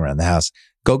 lounging around the house.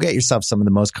 Go get yourself some of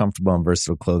the most comfortable and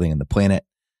versatile clothing on the planet.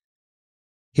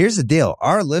 Here's the deal.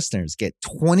 Our listeners get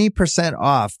 20%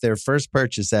 off their first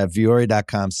purchase at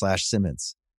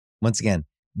Viore.com/Simmons. Once again,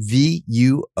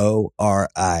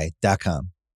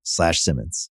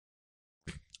 VUORI.com/Simmons.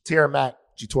 Tierra Mack,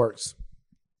 she twerks.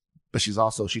 But she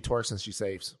twerks and she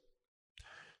saves.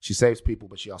 She saves people,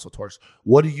 but she also twerks.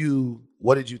 What did you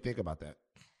think about that?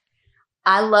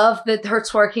 I love that her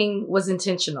twerking was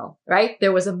intentional, right?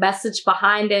 There was a message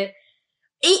behind it.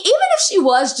 Even if she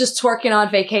was just twerking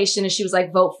on vacation and she was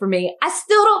like, vote for me, I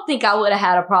still don't think I would have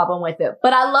had a problem with it.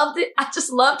 But I loved it. I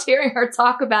just loved hearing her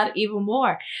talk about it even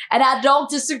more. And I don't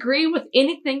disagree with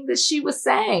anything that she was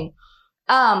saying.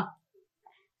 I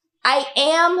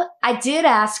did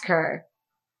ask her,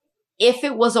 if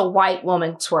it was a white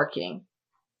woman twerking,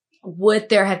 would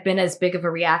there have been as big of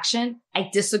a reaction? I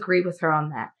disagree with her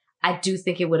on that. I do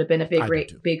think it would have been a big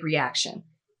reaction,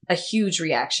 a huge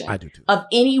reaction. I do too. Of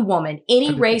any woman,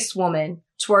 any race woman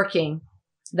twerking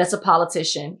that's a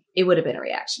politician, it would have been a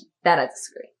reaction. That I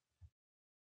disagree.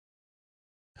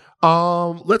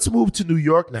 Let's move to New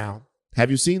York now.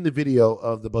 Have you seen the video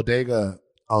of the bodega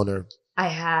owner? I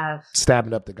have.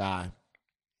 Stabbing up the guy.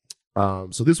 So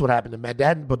this is what happened. The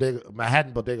Manhattan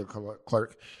bodega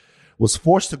clerk was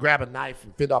forced to grab a knife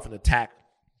and fend off an attack.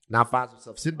 Now finds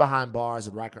himself sitting behind bars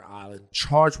at Riker Island,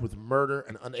 charged with murder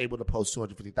and unable to post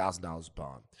 $250,000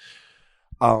 bond.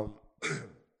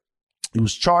 He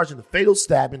was charged in the fatal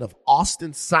stabbing of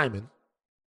Austin Simon,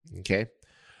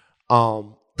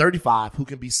 35, who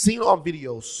can be seen on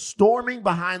video storming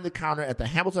behind the counter at the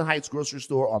Hamilton Heights grocery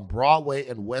store on Broadway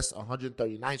and West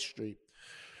 139th Street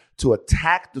to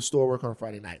attack the store worker on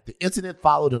Friday night. The incident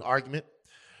followed an argument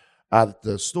that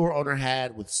the store owner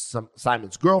had with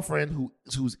Simon's girlfriend,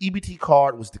 whose EBT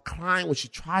card was declined when she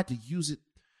tried to use it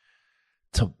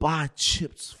to buy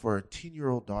chips for her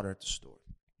 10-year-old daughter at the store.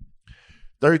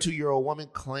 32-year-old woman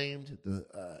claimed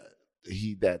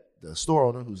that the store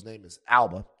owner, whose name is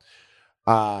Alba,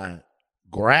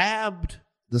 grabbed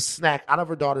the snack out of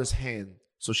her daughter's hand,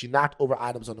 so she knocked over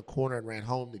items on the corner and ran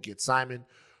home to get Simon,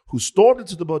 who stormed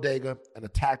into the bodega and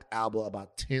attacked Alba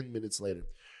about 10 minutes later.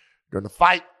 During the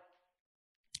fight,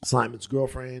 Simon's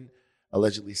girlfriend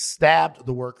allegedly stabbed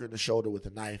the worker in the shoulder with a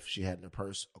knife she had in her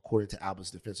purse, according to Alba's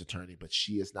defense attorney, but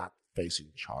she is not facing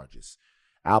charges.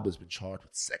 Alba's been charged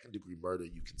with second-degree murder.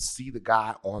 You can see the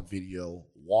guy on video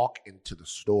walk into the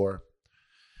store,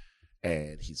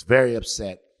 and he's very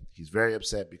upset. He's very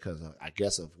upset because, I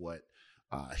guess, of what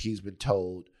he's been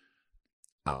told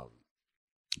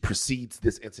precedes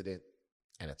this incident.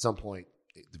 And at some point,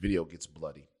 the video gets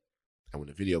bloody. And when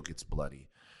the video gets bloody,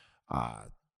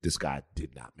 this guy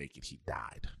did not make it. He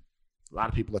died. A lot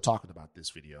of people are talking about this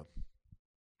video.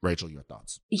 Rachel, your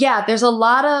thoughts? Yeah, there's a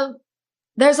lot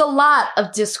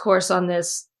of discourse on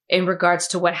this in regards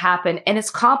to what happened, and it's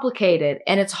complicated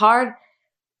and it's hard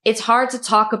to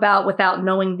talk about without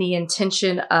knowing the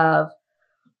intention of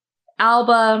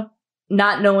Alba,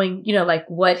 not knowing, like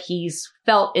what he's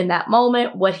felt in that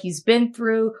moment, what he's been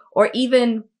through, or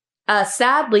even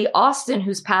sadly, Austin,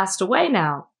 who's passed away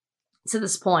now to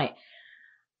this point.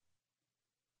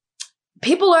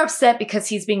 People are upset because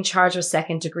he's being charged with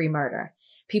second-degree murder.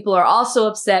 People are also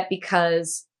upset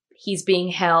because he's being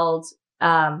held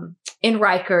in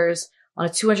Rikers on a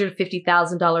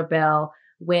 $250,000 bail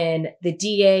when the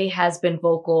DA has been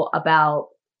vocal about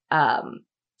the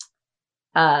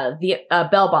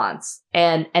bail bonds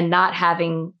and not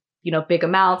having, big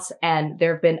amounts. And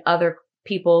there have been other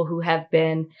people who have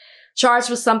been charged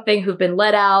with something who've been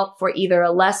let out for either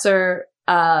a lesser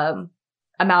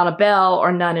amount of bail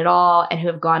or none at all, and who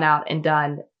have gone out and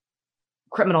done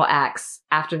criminal acts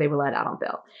after they were let out on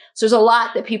bail. So there's a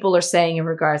lot that people are saying in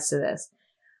regards to this.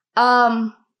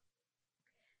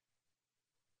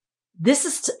 This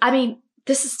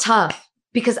is tough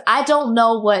because I don't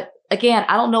know what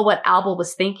Alba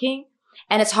was thinking.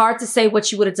 And it's hard to say what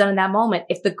she would have done in that moment.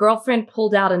 If the girlfriend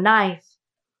pulled out a knife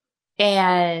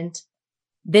and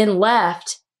then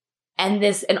left,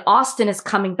 and Austin is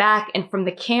coming back, and from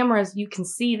the cameras, you can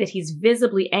see that he's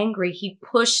visibly angry. He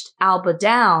pushed Alba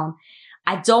down.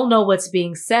 I don't know what's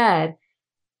being said.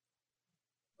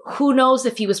 Who knows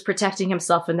if he was protecting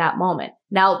himself in that moment?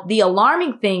 Now, the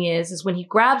alarming thing is when he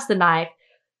grabs the knife,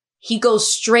 he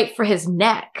goes straight for his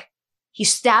neck. He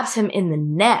stabs him in the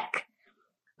neck.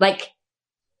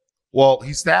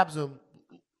 He stabs him.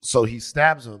 So he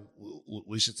stabs him.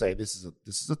 We should say this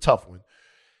is a tough one.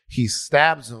 He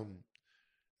stabs him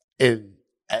in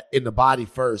the body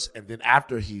first, and then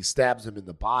after he stabs him in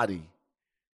the body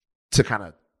to kind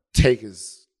of take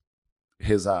his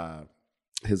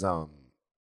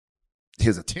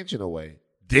attention away,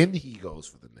 then he goes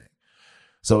for the neck.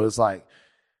 So it's like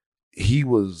he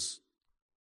was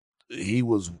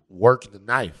working the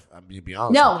knife. I mean, to be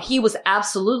honest. No, he was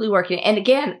absolutely working. And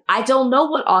again, I don't know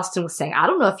what Austin was saying. I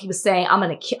don't know if he was saying, I'm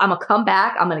going to come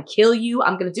back. I'm going to kill you.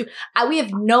 I'm going to do, we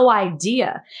have no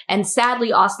idea. And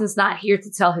sadly, Austin's not here to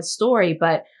tell his story,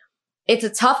 but it's a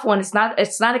tough one. It's not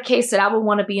a case that I would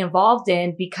want to be involved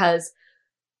in because,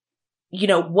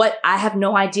 I have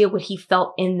no idea what he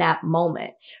felt in that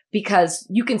moment. Because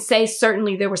you can say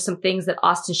certainly there were some things that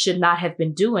Austin should not have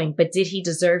been doing, but did he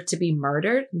deserve to be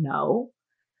murdered? No.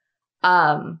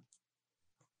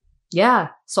 Yeah.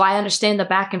 So I understand the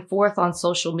back and forth on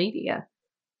social media.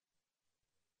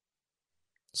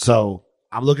 So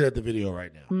I'm looking at the video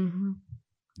right now. Mm-hmm.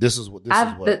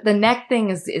 The neck thing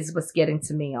is what's getting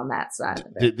to me on that side of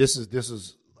it. This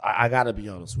is. I gotta be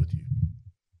honest with you.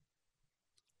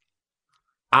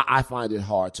 I find it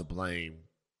hard to blame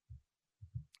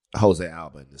Jose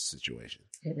Alba in this situation.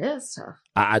 It is tough.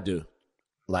 I do.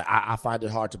 I find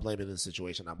it hard to blame him in this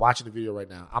situation. I'm watching the video right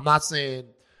now. I'm not saying,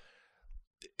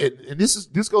 and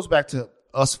this goes back to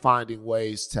us finding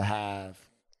ways to have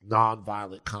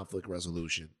nonviolent conflict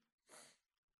resolution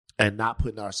and not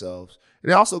putting ourselves.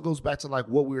 And it also goes back to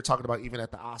what we were talking about even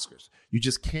at the Oscars. You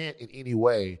just can't in any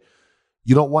way.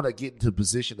 You don't want to get into a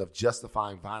position of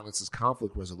justifying violence as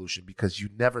conflict resolution because you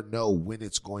never know when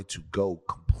it's going to go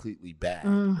completely bad,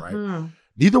 right?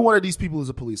 Neither one of these people is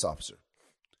a police officer.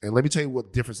 And let me tell you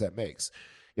what difference that makes.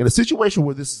 In a situation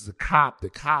where this is a cop, the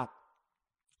cop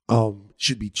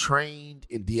should be trained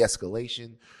in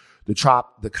de-escalation. The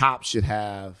cop should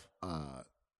have,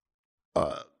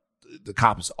 the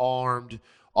cop is armed,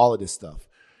 all of this stuff.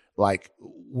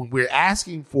 When we're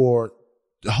asking for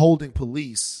holding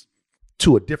police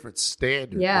to a different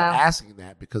standard. Yeah. We're asking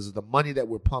that because of the money that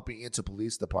we're pumping into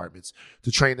police departments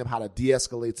to train them how to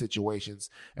de-escalate situations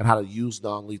and how to use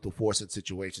non-lethal force in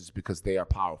situations because they are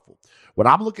powerful. What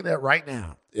I'm looking at right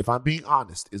now, if I'm being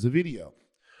honest, is a video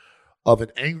of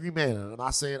an angry man. And I'm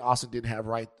not saying Austin didn't have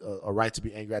a right to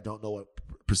be angry. I don't know what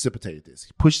precipitated this.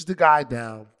 He pushes the guy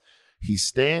down. He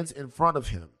stands in front of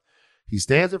him. He's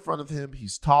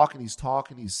talking,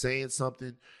 he's saying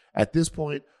something. At this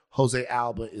point, Jose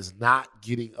Alba is not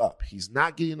getting up. He's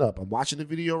not getting up. I'm watching the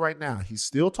video right now. He's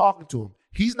still talking to him.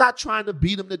 He's not trying to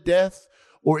beat him to death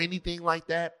or anything like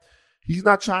that. He's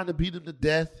not trying to beat him to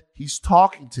death. He's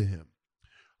talking to him.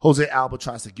 Jose Alba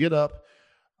tries to get up,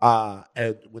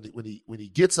 and when he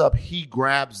gets up, he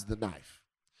grabs the knife.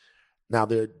 Now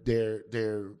he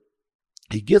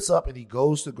gets up and he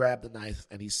goes to grab the knife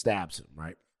and he stabs him,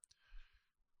 right?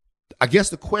 I guess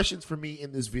the questions for me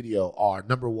in this video are,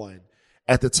 number one,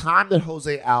 at the time that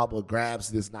Jose Alba grabs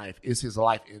this knife, is his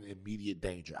life in immediate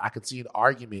danger? I could see an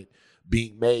argument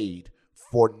being made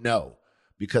for no,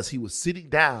 because he was sitting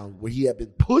down where he had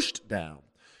been pushed down.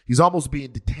 He's almost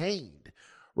being detained,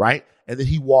 right? And then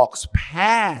he walks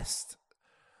past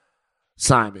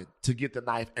Simon to get the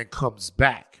knife and comes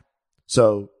back.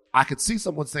 So I could see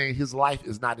someone saying his life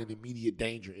is not in immediate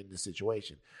danger in this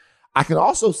situation. I could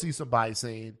also see somebody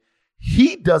saying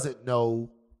he doesn't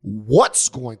know what's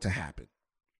going to happen.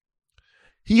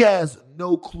 He has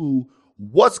no clue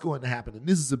what's going to happen. And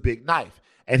this is a big knife.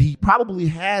 And he probably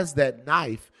has that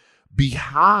knife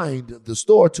behind the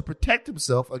store to protect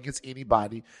himself against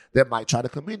anybody that might try to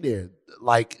come in there.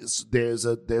 Like there's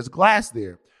glass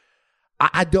there.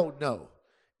 I don't know.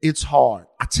 It's hard.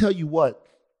 I tell you what,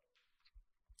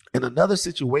 in another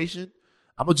situation,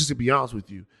 I'm just going to be honest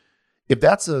with you. If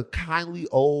that's a kindly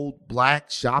old black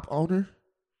shop owner,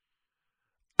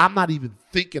 I'm not even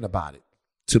thinking about it,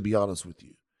 to be honest with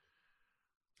you.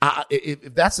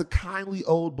 If that's a kindly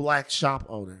old black shop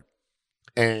owner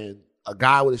and a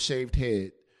guy with a shaved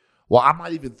head, well, I'm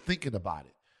not even thinking about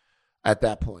it at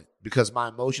that point because my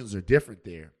emotions are different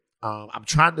there. I'm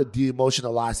trying to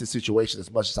de-emotionalize the situation as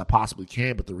much as I possibly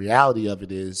can, but the reality of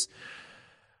it is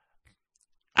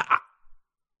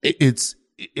it's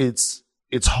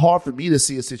hard for me to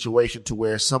see a situation to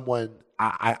where someone,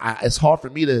 it's hard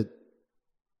for me to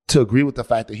agree with the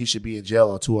fact that he should be in jail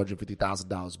on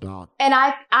 $250,000 bond. And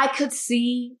I could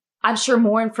see, I'm sure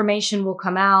more information will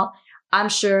come out. I'm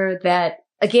sure that,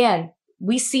 again,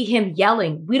 we see him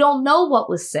yelling. We don't know what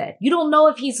was said. You don't know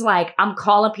if he's like, I'm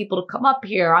calling people to come up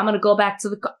here. I'm going to go back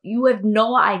to you have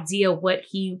no idea what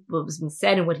was being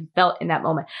said and what he felt in that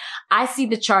moment. I see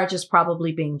the charges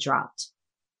probably being dropped.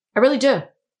 I really do.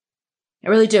 I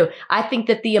really do. I think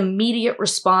that the immediate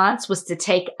response was to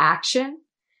take action,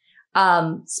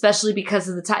 especially because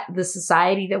of the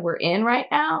society that we're in right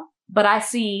now. But I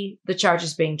see the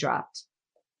charges being dropped.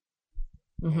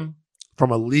 Mm-hmm.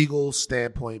 From a legal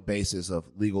standpoint basis of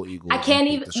legal eagle. I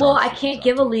can't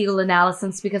give a legal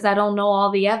analysis because I don't know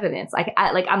all the evidence.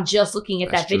 I'm just looking at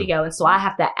that video. And so I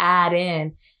have to add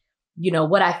in,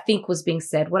 what I think was being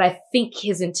said, what I think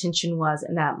his intention was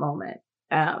in that moment.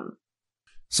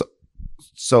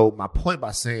 So my point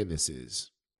by saying this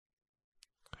is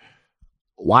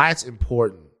why it's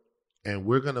important, and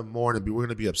we're going to mourn and we're going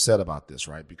to be upset about this,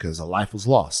 right? Because a life was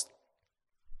lost.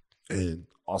 And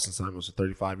Austin Simon was a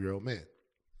 35-year-old man.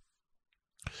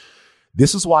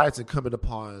 This is why it's incumbent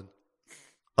upon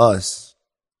us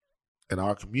and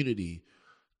our community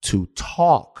to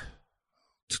talk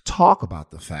about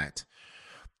the fact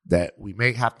that we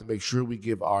may have to make sure we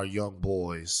give our young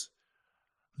boys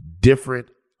different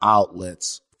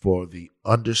outlets for the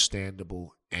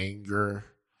understandable anger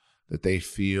that they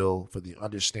feel, for the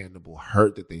understandable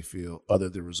hurt that they feel, other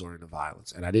than resorting to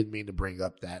violence. And I didn't mean to bring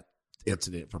up that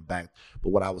incident from back, but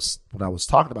when I was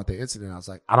talking about the incident, I was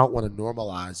like, I don't want to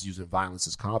normalize using violence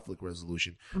as conflict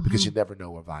resolution because you never know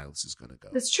where violence is going to go.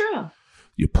 That's true.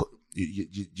 You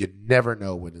never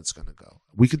know when it's going to go.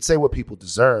 We can say what people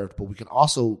deserved, but we can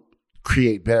also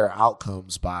create better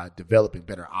outcomes by developing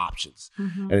better options.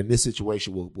 And in this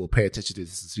situation, we'll pay attention to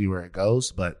this and see where it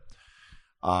goes. But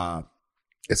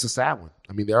it's a sad one.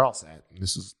 I mean, they're all sad.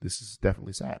 This is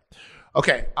definitely sad.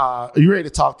 Okay, are you ready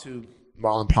to talk to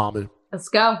Marlon Palmer? Let's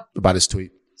go. About his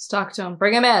tweet. Let's talk to him.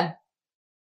 Bring him in.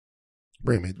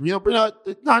 Bring in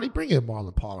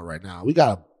Marlon Palmer right now. We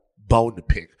got a bone to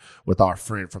pick with our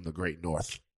friend from the Great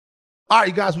North. All right,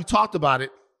 you guys, we talked about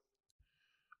it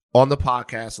on the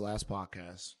podcast, last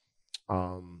podcast.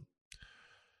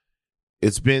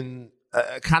 It's been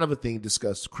a kind of a thing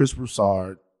discussed. Chris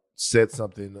Broussard said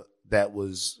something that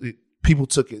was, people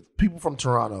from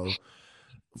Toronto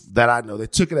that I know, they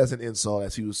took it as an insult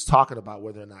as he was talking about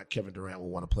whether or not Kevin Durant would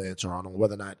want to play in Toronto,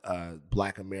 whether or not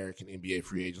Black American NBA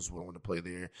free agents would want to play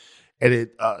there. And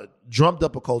it drummed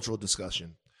up a cultural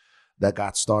discussion that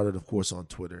got started, of course, on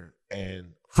Twitter.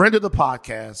 And friend of the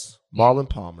podcast, Marlon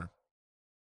Palmer,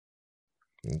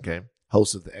 okay,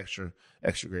 host of the Extra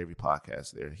Gravy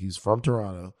podcast there. He's from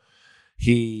Toronto.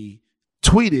 He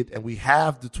tweeted, and we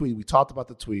have the tweet. We talked about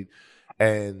the tweet.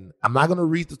 And I'm not going to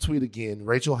read the tweet again.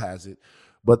 Rachel has it.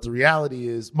 But the reality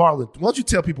is, Marlon, why don't you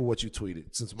tell people what you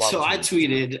tweeted? So I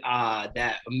tweeted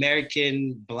that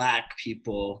American Black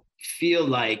people feel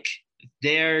like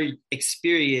their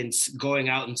experience going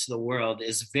out into the world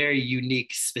is very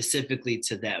unique specifically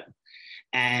to them.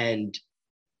 And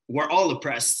we're all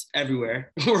oppressed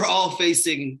everywhere. We're all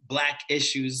facing Black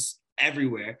issues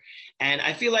everywhere. And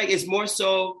I feel like it's more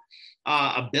so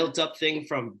a built-up thing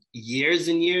from years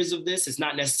and years of this. It's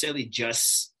not necessarily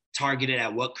just targeted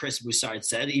at what Chris Broussard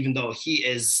said, even though he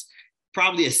is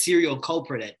probably a serial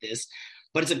culprit at this.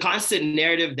 But it's a constant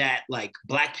narrative that like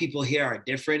Black people here are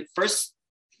different. First,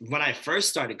 when I first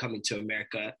started coming to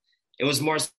America, it was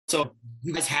more so,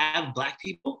 you guys have Black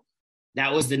people?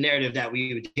 That was the narrative that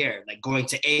we would hear, like going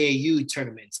to AAU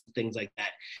tournaments, things like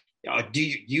that. Do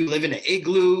you live in an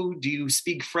igloo? Do you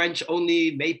speak French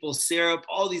only, maple syrup,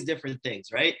 all these different things,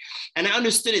 right? And I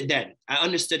understood it then.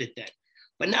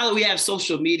 But now that we have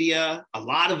social media, a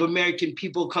lot of American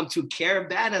people come to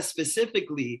Caribana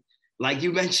specifically, like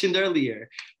you mentioned earlier,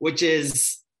 which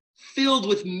is filled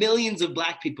with millions of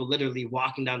Black people literally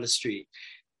walking down the street.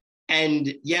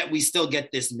 And yet we still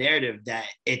get this narrative that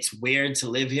it's weird to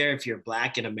live here if you're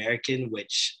Black and American,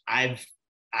 which I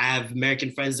have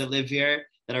American friends that live here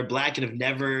that are Black and have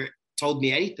never told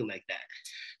me anything like that.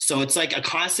 So it's like a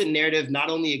constant narrative,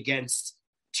 not only against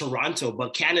Toronto,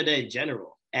 but Canada in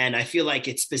general. And I feel like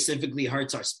it specifically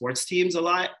hurts our sports teams a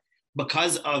lot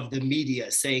because of the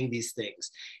media saying these things.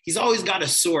 He's always got a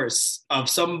source of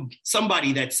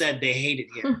somebody that said they hate it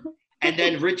here. And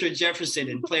then Richard Jefferson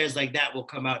and players like that will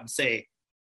come out and say,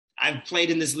 I've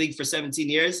played in this league for 17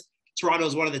 years. Toronto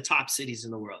is one of the top cities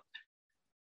in the world.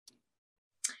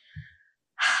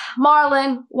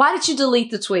 Marlon, why did you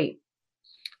delete the tweet?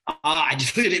 I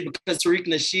deleted it because Tariq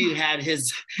Nasheed had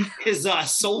his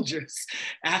soldiers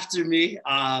after me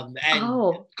and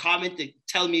commented,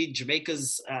 telling me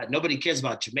Jamaica's, nobody cares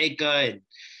about Jamaica, and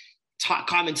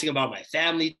commenting about my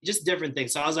family, just different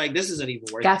things. So I was like, this isn't even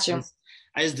worth it.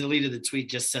 I just deleted the tweet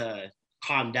just to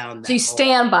calm down. So you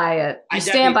stand by it. You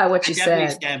stand by what you said. I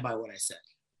definitely stand by what I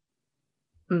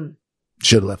said.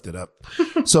 Should have left it up.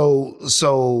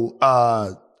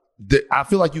 I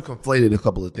feel like you conflated a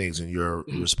couple of things in your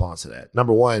response to that.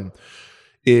 Number one,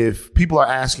 if people are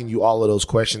asking you all of those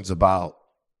questions about,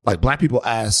 like, Black people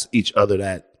ask each other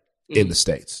that in the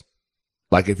States.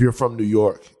 Like, if you're from New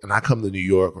York and I come to New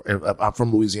York, and I'm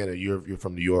from Louisiana, you're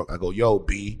from New York, I go, yo,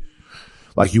 B,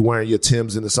 like, you wearing your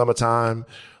Timbs in the summertime,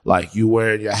 like, you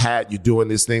wearing your hat, you're doing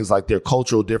these things, like, there are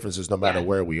cultural differences no matter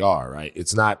where we are, right?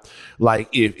 It's not like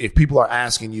if people are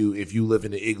asking you if you live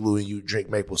in the igloo and you drink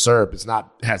maple syrup,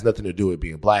 has nothing to do with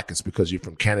being Black. It's because you're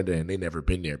from Canada and they've never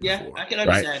been there before. Yeah, I can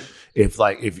understand.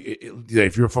 Right?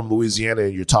 If you're from Louisiana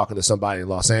and you're talking to somebody in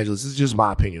Los Angeles, this is just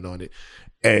my opinion on it.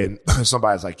 And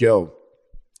somebody's like, yo,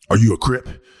 are you a Crip?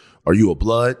 Are you a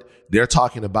Blood? They're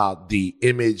talking about the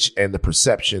image and the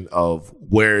perception of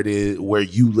where it is, where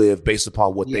you live based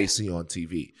upon what they see on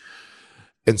TV.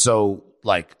 And so,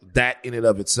 like, that in and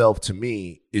of itself to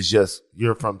me is just,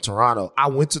 you're from Toronto. I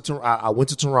went to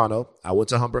Toronto. I went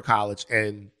to Humber College.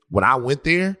 And when I went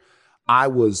there, I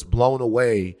was blown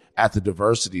away at the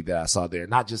diversity that I saw there,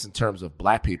 not just in terms of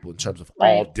Black people, in terms of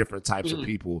all different types of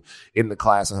people in the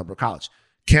class at Humber College.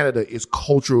 Canada is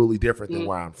culturally different than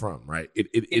where I'm from, right?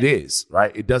 It is,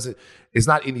 right? It's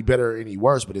not any better or any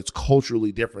worse, but it's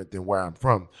culturally different than where I'm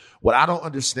from. What I don't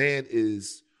understand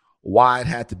is why it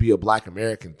had to be a Black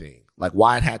American thing. Like,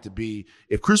 why it had to be,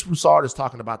 if Chris Broussard is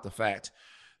talking about the fact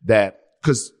that,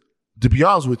 because to be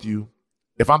honest with you,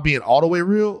 if I'm being all the way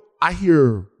real, I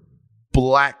hear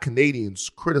Black Canadians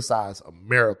criticize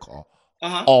America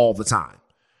all the time.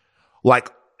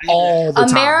 Like, all the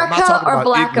time. America or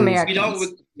Black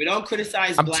Americans? We don't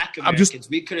criticize Black Americans.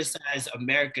 We criticize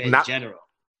America in general.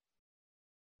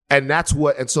 And that's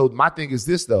what, and so my thing is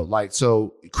this though, like,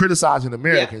 so criticizing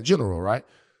America in general, right?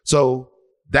 So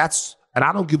that's, and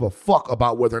I don't give a fuck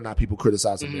about whether or not people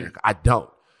criticize America. I don't.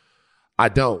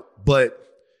 But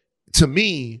to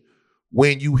me,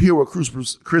 when you hear what Chris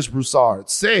Broussard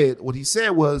said, what he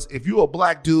said was, if you're a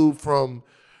Black dude from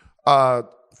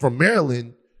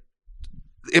Maryland,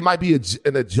 It might be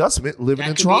an adjustment living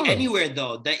in That could Toronto. be anywhere,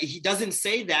 though. That he doesn't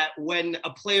say that when a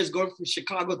player is going from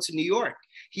Chicago to New York.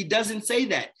 He doesn't say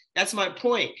that. That's my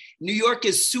point. New York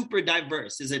is super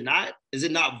diverse, is it not? Is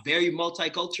it not very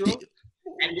multicultural?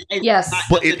 And yes,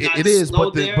 but it is.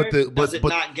 But does it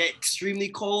not get extremely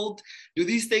cold? Do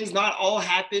these things not all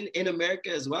happen in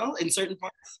America as well in certain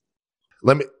parts?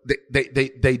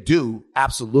 They do,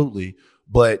 absolutely.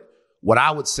 But what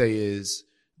I would say is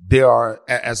there are,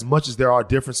 as much as there are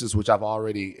differences, which I've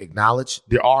already acknowledged,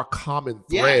 there are common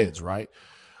threads, right?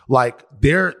 Like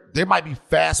there might be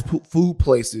fast food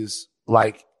places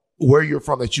like where you're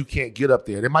from that you can't get up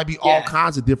there. There might be all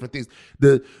kinds of different things.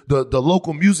 The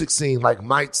local music scene like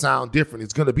might sound different.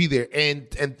 It's going to be there.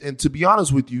 And to be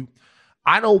honest with you,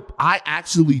 I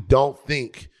actually don't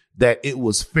think that it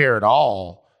was fair at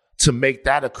all to make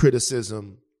that a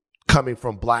criticism coming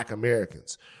from Black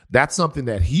Americans. That's something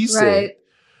that he said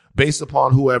based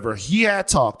upon whoever he had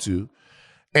talked to.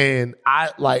 And I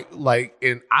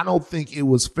and I don't think it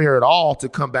was fair at all to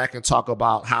come back and talk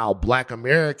about how Black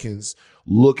Americans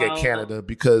look at Canada,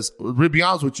 because to be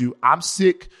honest with you, I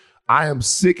am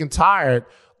sick and tired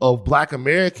of Black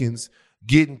Americans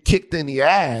getting kicked in the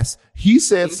ass. He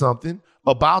said something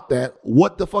about that.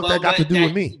 What the fuck that got to do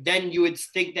with me? Then you would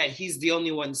think that he's the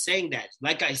only one saying that.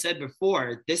 Like I said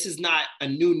before, this is not a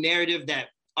new narrative that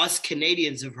us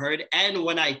Canadians have heard. And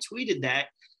when I tweeted that,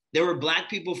 there were Black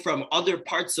people from other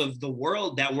parts of the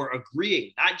world that were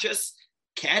agreeing, not just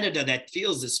Canada that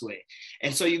feels this way.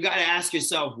 And so you got to ask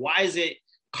yourself, why is it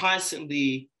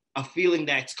constantly a feeling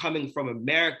that's coming from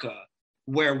America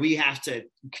where we have to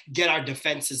get our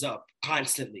defenses up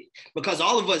constantly? Because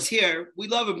all of us here, we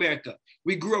love America.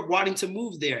 We grew up wanting to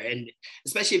move there. And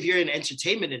especially if you're in the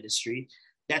entertainment industry,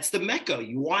 that's the Mecca.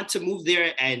 You want to move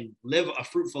there and live a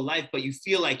fruitful life, but you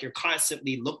feel like you're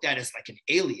constantly looked at as like an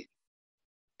alien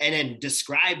and then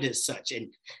described as such.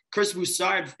 And Chris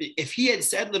Broussard, if he had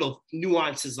said little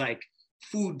nuances like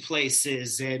food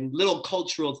places and little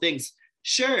cultural things,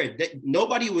 sure, that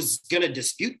nobody was going to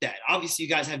dispute that. Obviously, you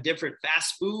guys have different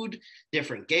fast food,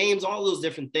 different games, all those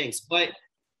different things. But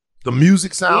the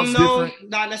music sounds different.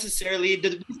 No, not necessarily. The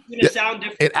music's going to sound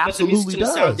different. It absolutely but the music's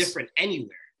does. Sound different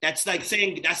anywhere. That's like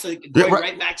saying, that's like going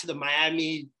right back to the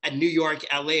Miami and New York,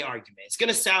 LA argument. It's going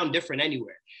to sound different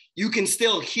anywhere. You can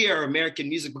still hear American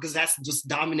music because that's just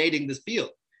dominating the field.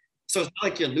 So it's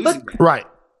not like you're losing that. Right.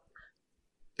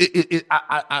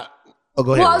 Oh,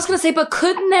 go ahead. Well, I was going to say, but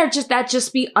couldn't that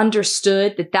just be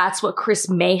understood that that's what Chris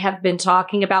may have been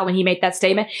talking about when he made that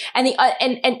statement? And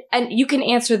and you can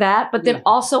answer that, but then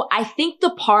also I think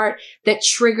the part that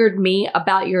triggered me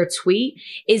about your tweet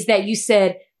is that you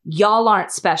said y'all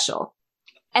aren't special,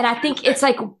 and I think it's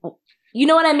like, you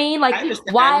know what I mean? Like,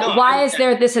 why is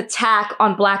there this attack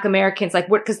on Black Americans? Like,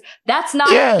 what? Because that's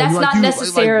not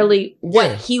necessarily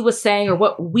what he was saying or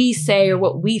what we say or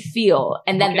what we feel.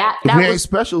 And then that if we ain't was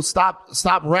special.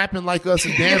 Stop rapping like us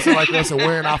and dancing like us and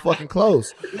wearing our fucking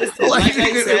clothes. If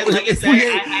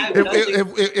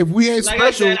we ain't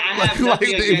special,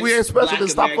 if we ain't special, then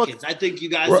stop fucking. I think you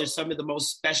guys are some of the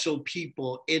most special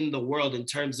people in the world in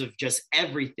terms of just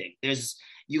everything.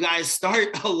 You guys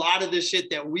start a lot of the shit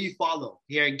that we follow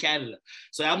here in Canada.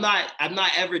 So I'm not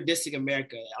ever dissing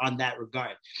America on that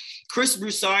regard. Chris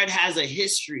Broussard has a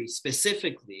history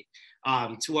specifically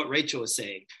to what Rachel was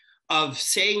saying, of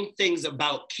saying things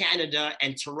about Canada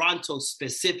and Toronto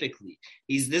specifically.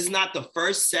 This is not the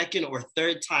first, second, or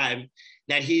third time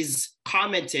that he's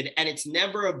commented, and it's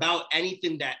never about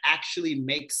anything that actually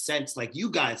makes sense like you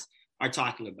guys are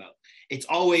talking about. It's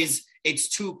always, it's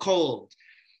too cold.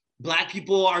 Black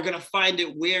people are going to find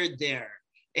it weird there.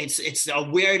 It's a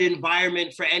weird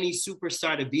environment for any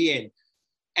superstar to be in.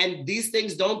 And these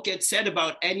things don't get said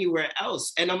about anywhere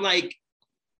else. And I'm like,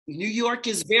 New York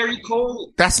is very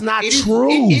cold. That's not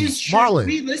true. It is true.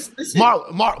 Marlon. Listen.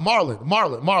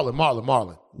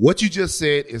 Marlon. What you just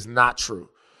said is not true.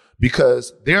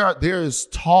 Because there is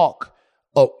talk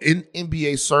in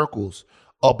NBA circles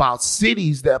about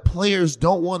cities that players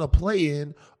don't want to play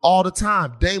in all the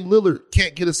time. Dame Lillard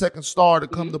can't get a second star to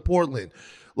come to Portland.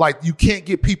 Like, you can't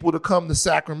get people to come to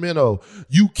Sacramento.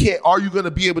 Are you going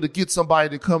to be able to get somebody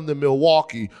to come to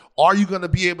Milwaukee? Are you going to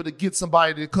be able to get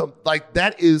somebody to come? Like,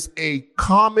 that is a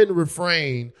common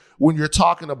refrain when you're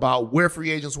talking about where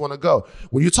free agents want to go.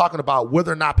 When you're talking about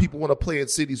whether or not people want to play in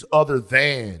cities other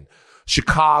than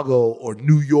Chicago or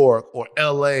New York or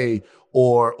LA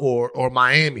or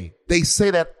Miami. They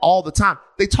say that all the time.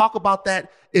 They talk about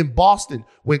that in Boston.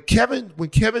 When Kevin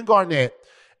Garnett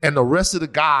and the rest of the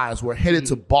guys were headed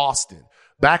to Boston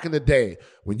back in the day,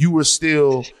 when you were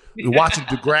still watching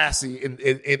Degrassi,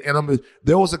 and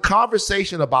there was a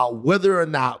conversation about whether or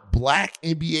not black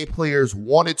NBA players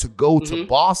wanted to go to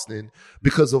Boston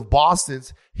because of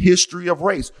Boston's history of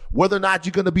race. Whether or not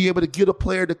you're going to be able to get a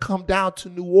player to come down to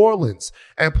New Orleans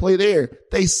and play there.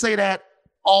 They say that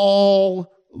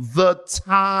all the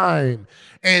time.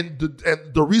 And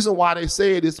the reason why they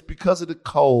say it is because of the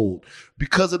cold,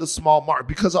 because of the small market,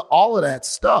 because of all of that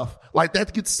stuff. Like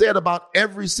that gets said about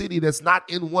every city that's not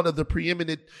in one of the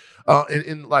preeminent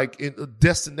in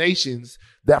destinations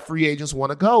that free agents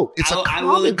want to go. It's a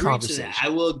common conversation. I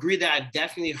will agree that I've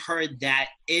definitely heard that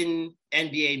in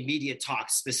NBA media talk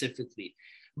specifically.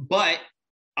 But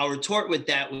I'll retort with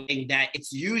that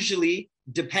it's usually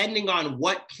depending on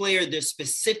what player they're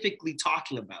specifically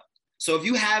talking about. So if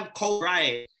you have Kobe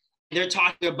Bryant, they're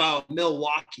talking about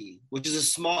Milwaukee, which is a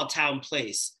small town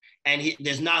place, and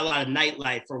there's not a lot of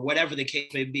nightlife or whatever the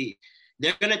case may be.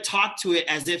 They're going to talk to it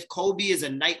as if Kobe is a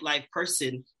nightlife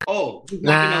person. Oh, he's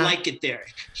not going to like it there.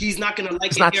 He's not going to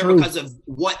like it here because of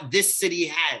what this city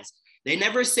has. They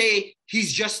never say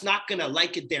he's just not going to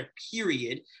like it there,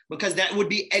 period, because that would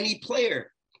be any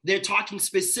player. They're talking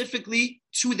specifically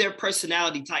to their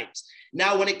personality types.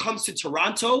 Now, when it comes to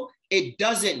Toronto, it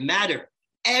doesn't matter.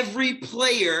 Every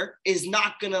player is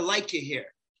not going to like it here.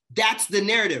 That's the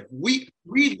narrative. We've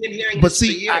been hearing this for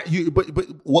years. But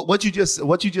what you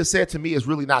just said to me is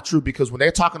really not true, because when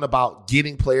they're talking about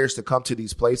getting players to come to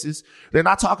these places, they're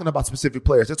not talking about specific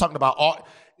players. They're talking about are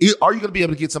you going to be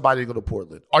able to get somebody to go to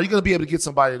Portland? Are you going to be able to get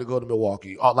somebody to go to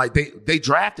Milwaukee? Like they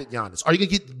drafted Giannis. Are you going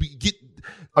to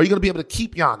Are you going to be able to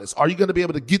keep Giannis? Are you going to be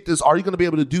able to get this? Are you going to be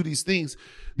able to do these things?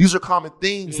 These are common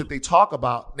things that they talk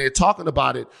about. They're talking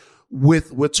about it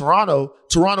with Toronto.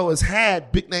 Toronto has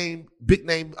had big name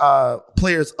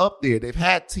players up there. They've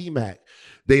had T-Mac.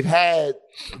 They've had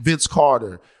Vince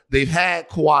Carter. They've had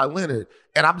Kawhi Leonard.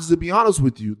 And I'm just to be honest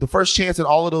with you, the first chance that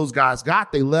all of those guys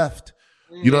got, they left.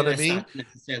 You know what I mean? That's not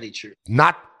necessarily true.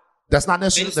 That's not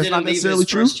necessarily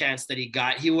true. First chance that he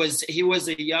got, he was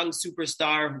a young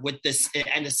superstar with this,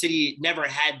 and the city never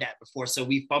had that before, so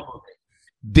we fumbled it.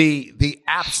 The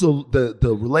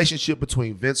relationship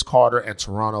between Vince Carter and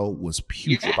Toronto was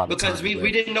putrid by the time. Because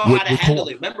we didn't know how to handle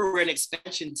it. Remember, we're an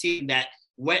expansion team that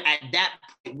when at that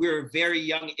point we were very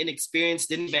young, inexperienced,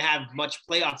 didn't even have much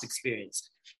playoff experience.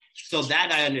 So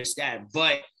that I understand,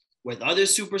 but with other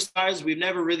superstars, we've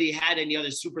never really had any other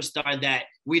superstar that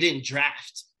we didn't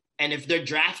draft. And if they're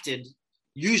drafted,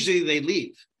 usually they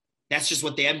leave. That's just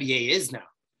what the NBA is now.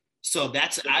 So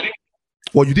that's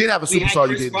well, you did have a superstar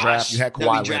you didn't draft. You had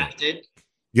Kawhi Leonard.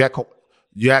 You had Kawhi,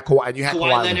 and you had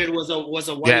Kawhi Leonard was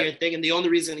a 1 year thing, and the only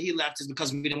reason he left is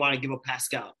because we didn't want to give up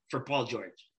Pascal for Paul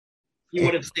George. He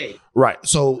would have stayed. Right.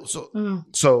 So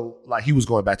like he was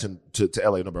going back to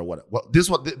LA no matter what. Well, this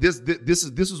is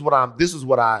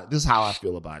how I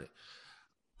feel about it.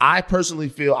 I personally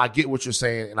feel I get what you're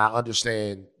saying, and I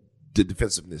understand the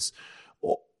defensiveness.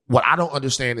 What I don't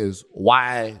understand is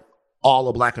why all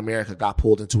of Black America got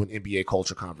pulled into an NBA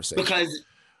culture conversation. Because,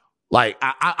 like,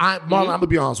 Marlon, I'm gonna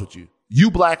be honest with you.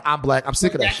 You black, I'm black. I'm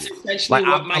sick of that shit. That's essentially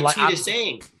what my tweet is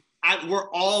saying. We're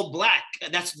all black.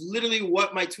 That's literally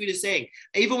what my tweet is saying.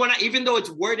 Even though it's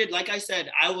worded, like I said,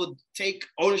 I will take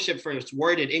ownership for it's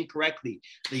worded incorrectly.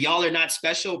 The y'all are not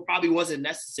special probably wasn't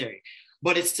necessary,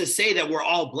 but it's to say that we're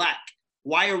all black.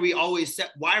 Why are we always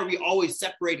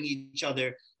separating each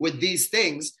other with these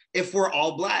things if we're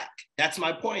all black? That's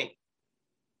my point.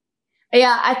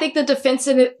 Yeah, I think the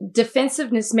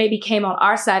defensiveness maybe came on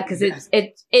our side because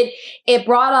it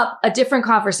brought up a different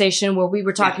conversation where we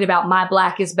were talking about my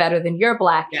black is better than your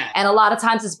black. Yeah. And a lot of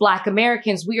times as Black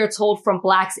Americans, we are told from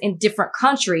blacks in different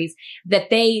countries that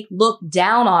they look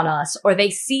down on us or they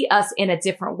see us in a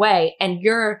different way. And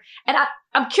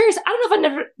I'm curious. I don't know if I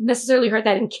never necessarily heard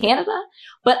that in Canada,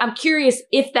 but I'm curious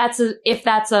if that's a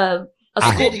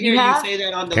I did hear you say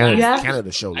that on the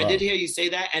Canada show. I did hear you say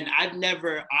that, and I've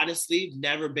never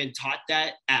been taught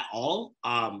that at all.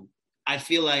 I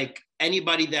feel like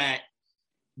anybody that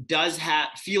does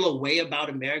feel a way about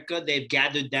America, they've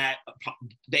gathered that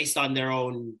based on their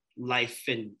own life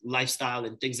and lifestyle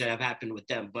and things that have happened with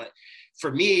them. But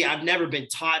for me, I've never been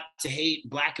taught to hate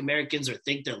Black Americans or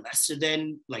think they're lesser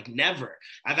than, like, never.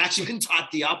 I've actually been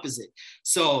taught the opposite.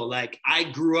 So, like, I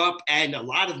grew up, and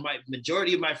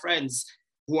majority of my friends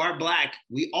who are Black,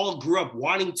 we all grew up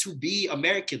wanting to be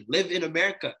American, live in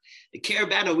America. The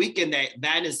Carabana weekend that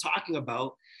Van is talking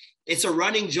about, it's a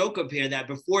running joke up here that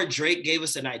before Drake gave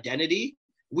us an identity,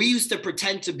 we used to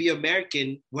pretend to be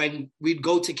American when we'd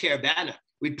go to Carabana.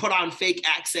 We'd put on fake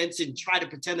accents and try to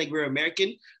pretend like we're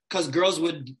American because girls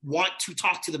would want to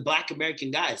talk to the Black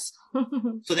American guys.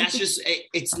 So that's just,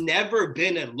 it's never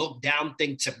been a look down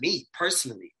thing to me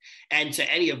personally and to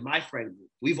any of my friends.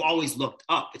 We've always looked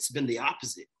up. It's been the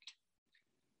opposite.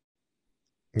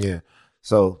 Yeah.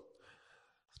 So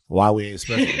why we ain't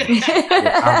special?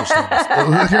 I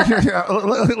understand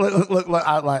this. Look,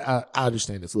 I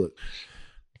understand this. Look,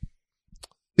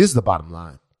 this is the bottom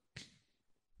line.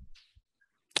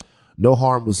 No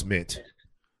harm was meant,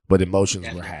 but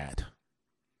emotions were had.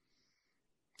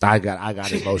 I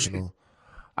got emotional.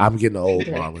 I'm getting old,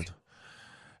 Marlon.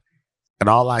 And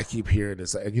all I keep hearing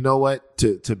is, and you know what?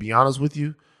 To be honest with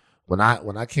you, when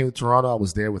I came to Toronto, I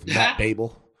was there with Matt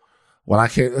Babel. When I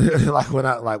came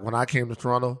when I came to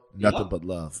Toronto, nothing but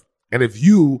love. And if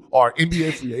you are an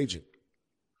NBA free agent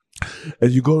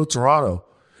and you go to Toronto,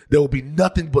 there will be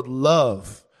nothing but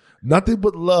love. Nothing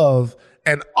but love.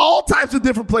 And all types of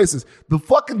different places. The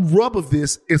fucking rub of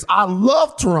this is I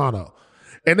love Toronto.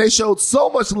 And they showed so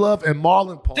much love, and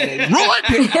Marlon Paul ruined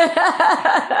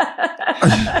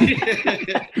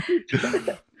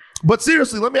it. But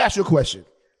seriously, let me ask you a question.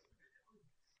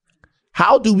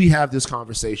 How do we have this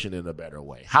conversation in a better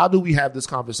way? How do we have this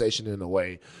conversation in a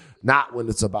way, not when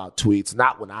it's about tweets,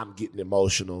 not when I'm getting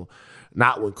emotional,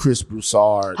 not when Chris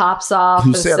Broussard pops off,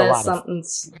 who and said says a lot something,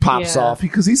 pops off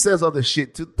because he says other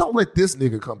shit too. Don't let this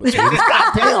nigga come between us.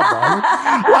 Goddamn, man.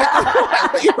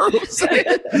 Like, you know what I'm saying?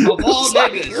 Of all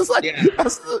niggas. It's like,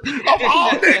 of all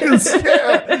niggas.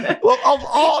 Yeah. Well, of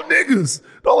all niggas.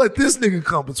 Don't let this nigga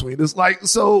come between us. Like,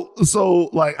 so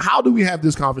like, how do we have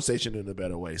this conversation in a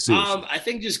better way? Seriously. I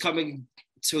think just coming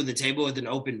to the table with an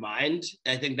open mind.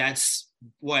 I think that's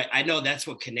what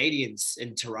Canadians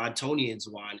and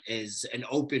Torontonians want, is an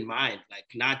open mind, like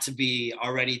not to be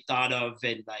already thought of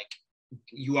and like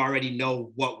you already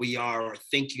know what we are or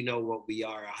think you know what we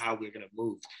are or how we're going to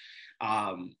move.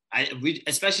 We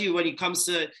especially when it comes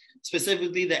to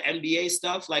specifically the NBA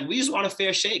stuff, like we just want a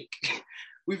fair shake.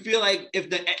 We feel like if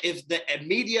the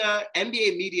media,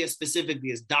 NBA media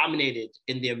specifically, is dominated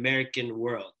in the American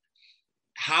world,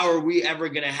 how are we ever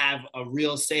going to have a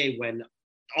real say when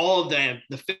all of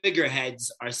the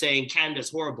figureheads are saying Canada's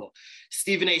horrible?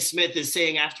 Stephen A. Smith is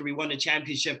saying after we won the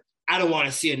championship, I don't want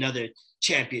to see another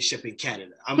championship in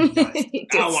Canada. I don't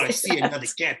want to see another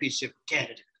championship in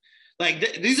Canada.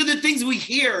 Like these are the things we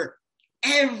hear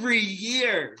every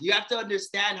year. You have to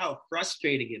understand how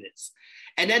frustrating it is.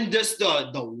 And then just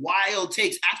the wild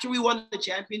takes. After we won the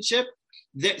championship,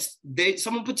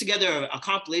 someone put together a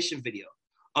compilation video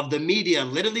of the media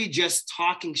literally just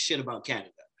talking shit about Canada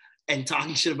and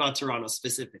talking shit about Toronto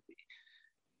specifically.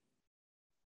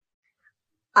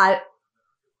 I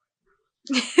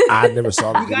never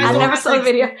saw the video. I never saw the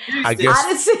video. I guess I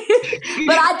didn't see it,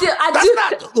 but I do.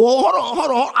 Well,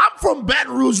 hold on. I'm from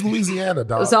Baton Rouge, Louisiana,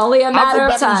 dog. It was only a matter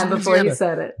of time before you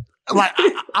said it. Like,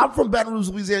 I'm from Baton Rouge,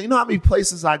 Louisiana. You know how many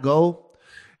places I go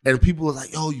and people are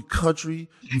like, yo, you country,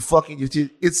 you fucking,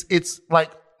 it's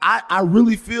like, I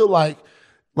really feel like,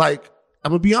 I'm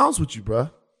going to be honest with you, bro.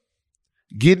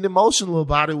 Getting emotional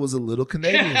about it was a little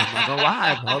Canadian. I'm not going to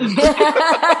lie, bro.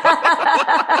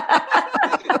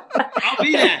 I'll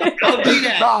be that.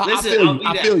 No, Listen,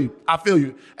 I feel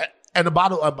you. And by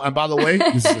the way,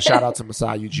 this is a shout out to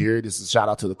Masai Ujiri. This is a shout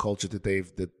out to the culture that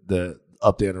the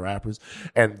up there in the Raptors.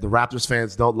 And the Raptors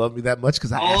fans don't love me that much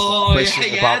because I asked a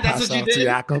question about Pascal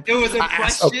Siakam. It was a I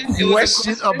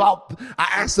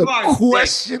asked a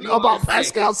question about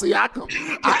Pascal Siakam.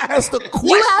 I asked a question.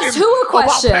 You asked who a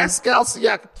question? About Pascal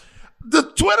Siakam. The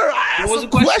Twitter, I asked a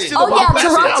question about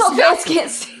Pascal Toronto Siakam. fans can't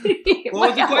see.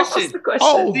 What was the question?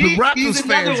 Oh, the Raptors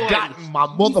fans got my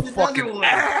motherfucking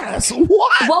ass.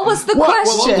 What was the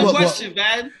question? What was the question,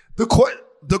 man?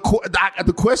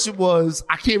 The question was,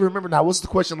 I can't remember now. What's the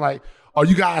question like? Are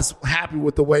you guys happy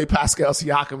with the way Pascal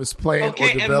Siakam is playing or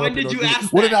developing? And when did you ask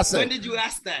that? What did I say? When did you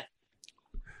ask that?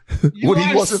 When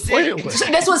he wasn't playing with.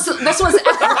 This was.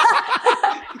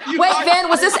 Wait, Van,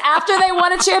 was this after they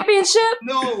won a championship?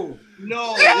 No.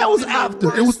 Yeah, it was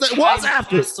after. It was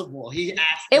after. Possible. He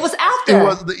asked. It was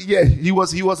after.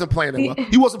 He wasn't playing that well.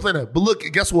 He wasn't playing that. But look,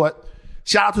 guess what?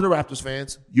 Shout out to the Raptors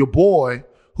fans. Your boy,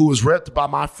 who was repped by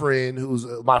my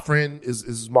friend, my friend is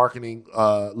his marketing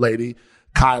lady,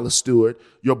 Kyla Stewart.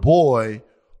 Your boy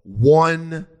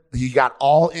won. He got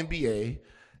all NBA,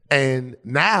 and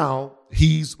now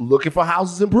he's looking for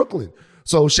houses in Brooklyn.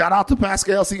 So shout out to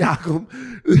Pascal Siakam.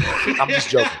 I'm just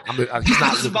joking. He's not.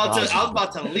 I was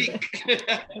about to leak.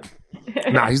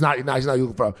 Nah, he's not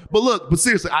looking for. But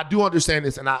seriously, I do understand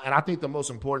this, and I think the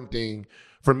most important thing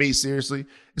for me, seriously,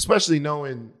 especially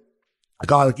knowing,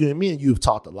 God, like me and you have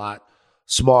talked a lot.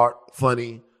 smart,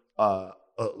 funny,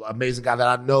 amazing guy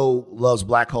that I know loves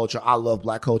Black culture. I love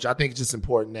Black culture. I think it's just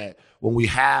important that when we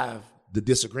have the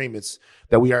disagreements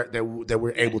that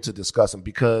we're able to discuss them,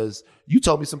 because you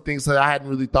told me some things that I hadn't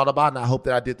really thought about, and I hope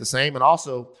that I did the same. And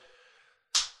also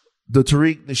the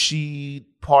Tariq Nasheed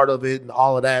part of it and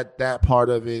all of that part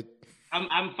of it.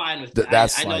 I'm fine with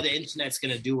that. I know the internet's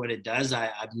going to do what it does. I'm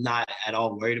not at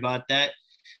all worried about that.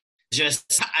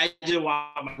 Just, I didn't want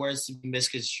my words to be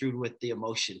misconstrued with the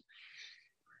emotion.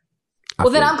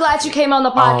 Well, then I'm glad you came on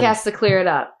the podcast to clear it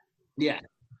up. Yeah.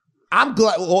 I'm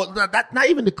glad. Well, not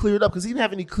even to clear it up, because he didn't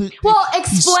have any clear. Well,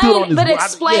 explain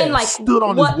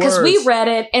what, because we read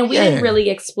it and we didn't really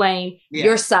explain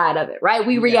your side of it, right?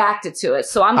 We reacted to it.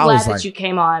 So I'm glad that you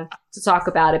came on to talk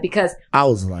about it, because I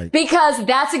was like, because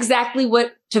that's exactly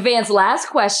what Javan's last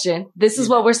question. This is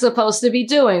what we're supposed to be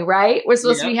doing, right? We're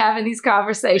supposed to be having these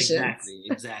conversations.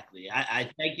 Exactly. I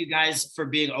thank you guys for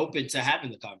being open to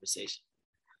having the conversation.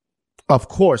 Of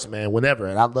course, man. Whenever,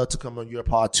 and I'd love to come on your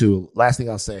pod too. Last thing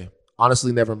I'll say.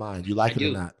 Honestly, never mind. You like it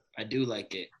or not? I do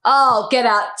like it. Oh, get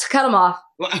out. Cut him off.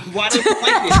 Why don't you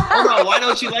like it? Hold on. Why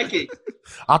don't you like it?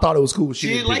 I thought it was cool. She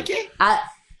didn't like it?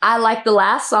 I like the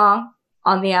last song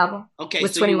on the album. Okay,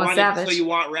 with so 21 Savage. So you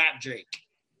want rap Drake?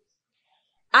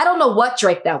 I don't know what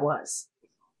Drake that was.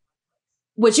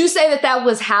 Would you say that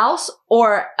was house,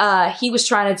 or he was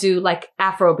trying to do like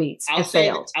Afro beats and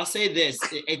failed? I'll say this.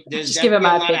 There's definitely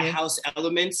a lot of house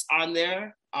elements on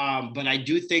there. But I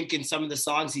do think in some of the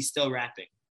songs he's still rapping.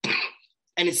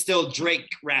 And it's still Drake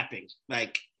rapping.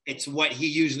 Like, it's what he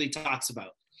usually talks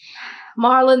about.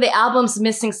 Marlon, the album's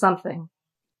missing something.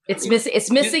 It's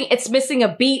missing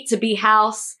a beat to be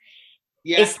house.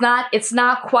 Yeah. It's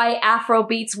not quite Afro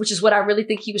beats, which is what I really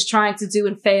think he was trying to do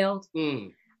and failed.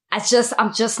 I'm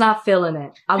just not feeling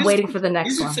it. I'm waiting for the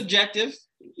next one. It's subjective.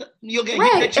 He'll get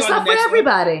it's not for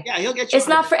everybody. One. Yeah, he'll get you. It's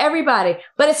not for everybody,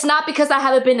 but it's not because I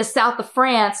haven't been to south of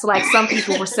France, like some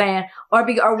people were saying, or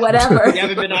whatever.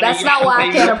 That's not why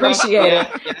I can't appreciate it.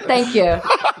 Yeah.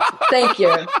 Thank you.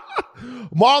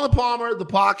 Marlon Palmer, the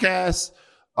podcast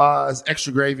is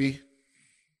Extra Gravy.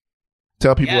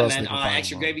 Tell people else. Man,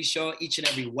 Extra Gravy show each and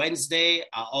every Wednesday.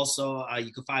 Also,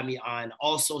 you can find me on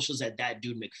all socials at That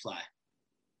Dude McFly.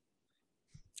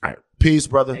 All right. Peace,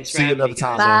 brother. See you another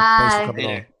time, man. Thanks for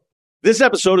coming on. This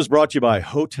episode is brought to you by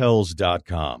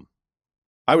Hotels.com.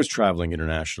 I was traveling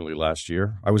internationally last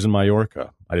year. I was in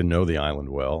Mallorca. I didn't know the island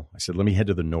well. I said, let me head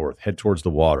to the north, head towards the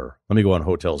water. Let me go on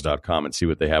Hotels.com and see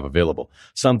what they have available.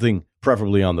 Something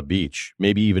preferably on the beach,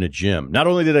 maybe even a gym. Not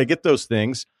only did I get those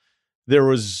things, there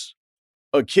was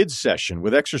a kids session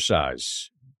with exercise,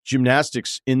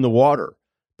 gymnastics in the water,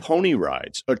 pony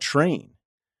rides, a train.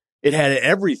 It had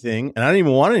everything, and I didn't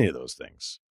even want any of those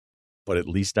things. But at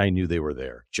least I knew they were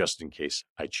there, just in case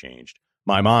I changed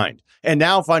my mind. And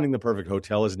now finding the perfect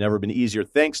hotel has never been easier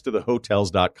thanks to the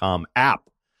Hotels.com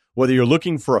app. Whether you're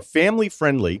looking for a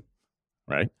family-friendly,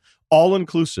 right,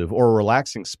 all-inclusive or a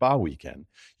relaxing spa weekend,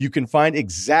 you can find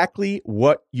exactly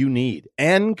what you need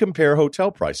and compare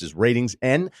hotel prices, ratings,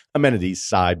 and amenities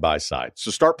side by side. So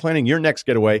start planning your next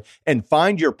getaway and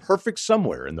find your perfect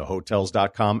somewhere in the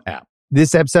Hotels.com app.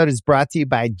 This episode is brought to you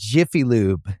by Jiffy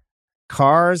Lube.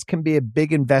 Cars can be a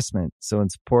big investment, so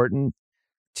it's important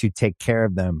to take care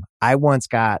of them. I once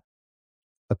got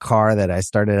a car that I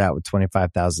started out with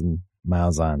 25,000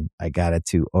 miles on. I got it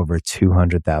to over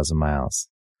 200,000 miles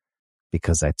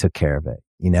because I took care of it.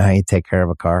 You know how you take care of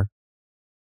a car?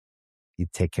 You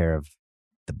take care of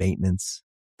the maintenance,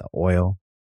 the oil,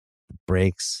 the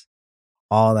brakes,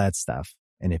 all that stuff.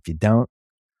 And if you don't,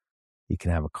 you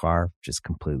can have a car just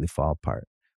completely fall apart.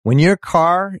 When your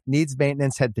car needs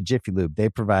maintenance, head to Jiffy Lube. They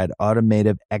provide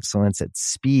automotive excellence at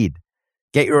speed.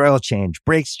 Get your oil change,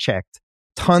 brakes checked,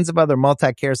 tons of other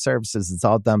multi-care services. It's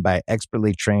all done by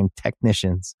expertly trained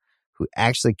technicians who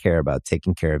actually care about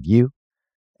taking care of you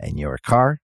and your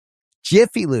car.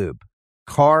 Jiffy Lube,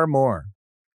 car more.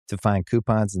 To find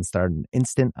coupons and start an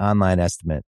instant online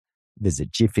estimate,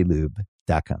 visit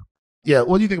jiffylube.com. Yeah,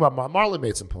 what do you think about Marlon?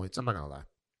 Made some points. I'm not going to lie.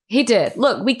 He did.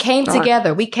 Look, we came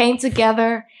together. We came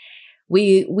together.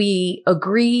 We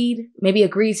agreed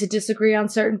to disagree on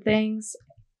certain things.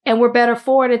 And we're better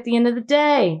for it at the end of the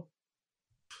day.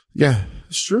 Yeah,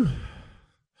 it's true.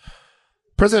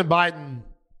 President Biden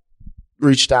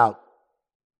reached out,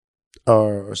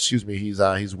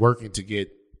 he's working to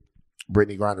get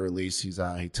Brittany Griner released.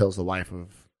 He tells the wife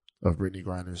of Brittany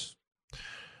Griner's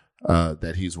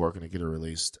that he's working to get her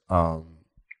released.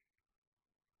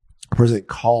 The president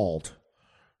called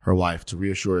her wife to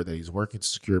reassure her that he's working to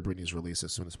secure Brittany's release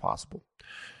as soon as possible,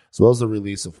 as well as the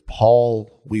release of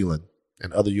Paul Whelan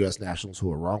and other U.S. nationals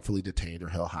who are wrongfully detained or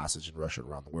held hostage in Russia and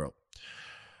around the world.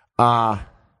 Paul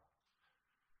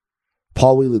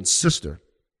Whelan's sister,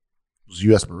 who's a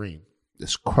U.S. Marine,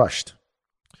 is crushed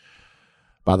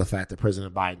by the fact that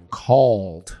President Biden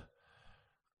called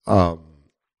Brittany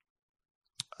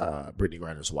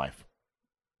Griner's wife.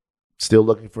 Still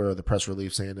looking for the press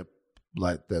release saying that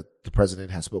the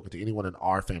president has spoken to anyone in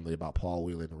our family about Paul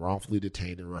Whelan, wrongfully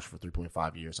detained in Russia for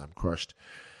 3.5 years. I'm crushed.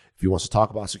 If he wants to talk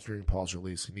about securing Paul's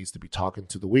release, he needs to be talking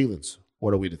to the Whelans.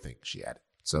 What are we to think? She added.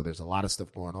 So there's a lot of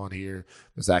stuff going on here.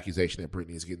 There's accusation that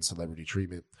Brittany is getting celebrity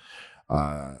treatment.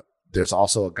 There's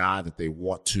also a guy that they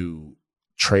want to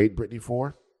trade Brittany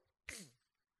for.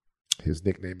 His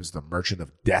nickname is the Merchant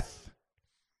of Death.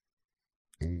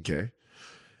 Okay.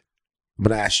 I'm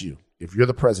going to ask you, if you're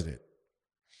the president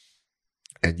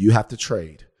and you have to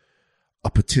trade a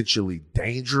potentially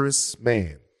dangerous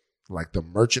man like the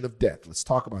Merchant of Death, let's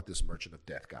talk about this Merchant of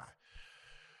Death guy,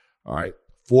 all right,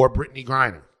 for Brittany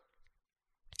Griner,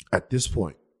 at this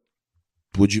point,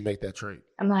 would you make that trade?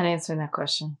 I'm not answering that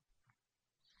question.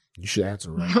 You should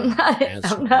answer right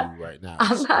now. Right now.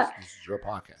 This is your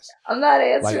podcast. I'm not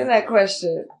answering that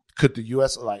question. Could the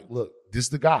U.S. look? This is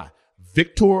the guy,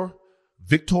 Victor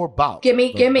Bout. Give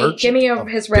me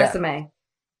his resume.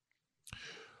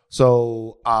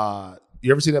 So,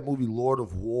 you ever see that movie Lord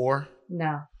of War?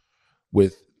 No.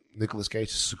 With Nicolas Cage.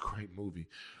 It's a great movie.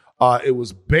 It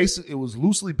was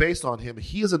loosely based on him.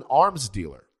 He is an arms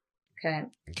dealer.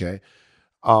 Okay.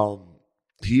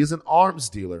 He is an arms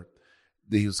dealer.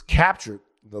 He was captured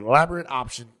in an elaborate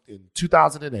option in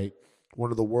 2008,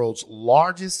 one of the world's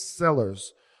largest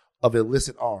sellers of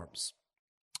illicit arms.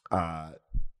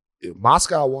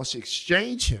 Moscow wants to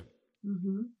exchange him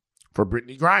for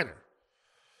Brittany Griner.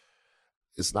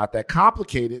 It's not that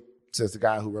complicated, says the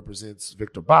guy who represents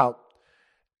Victor Bout.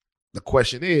 The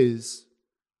question is,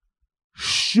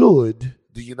 should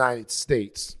the United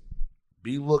States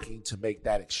be looking to make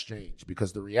that exchange?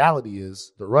 Because the reality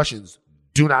is the Russians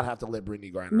do not have to let Brittany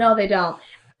Griner. No, they don't.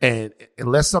 And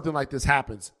unless something like this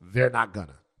happens, they're not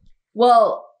gonna.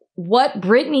 Well, what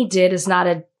Brittany did is not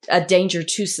a danger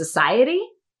to society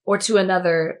or to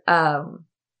another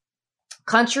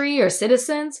country or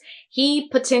citizens. He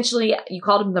potentially, you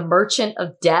called him the Merchant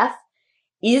of Death,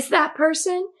 is that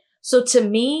person. So to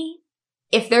me,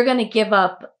 if they're going to give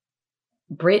up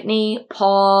Brittany,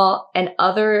 Paul, and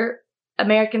other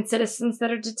American citizens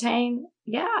that are detained,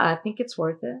 yeah, I think it's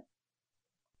worth it.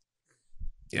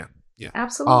 Yeah.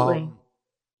 Absolutely.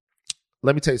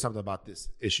 Let me tell you something about this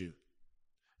issue.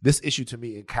 This issue to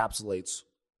me encapsulates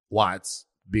why it's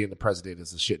being the president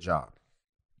is a shit job.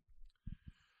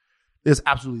 There's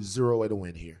absolutely zero way to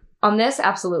win here. On this,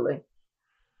 absolutely.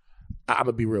 I'm going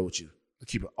to be real with you. I'll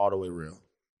keep it all the way real.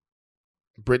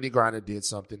 Brittany Griner did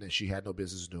something that she had no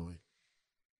business doing.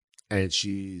 And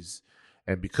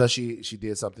because she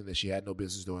did something that she had no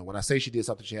business doing. When I say she did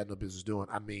something she had no business doing,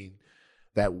 I mean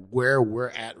that where we're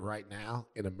at right now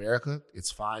in America, it's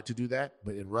fine to do that.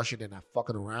 But in Russia, they're not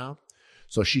fucking around.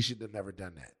 So she should have never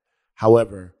done that.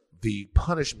 However, the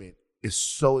punishment is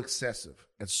so excessive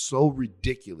and so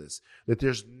ridiculous that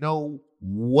there's no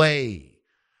way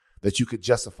that you could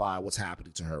justify what's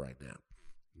happening to her right now.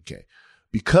 Okay.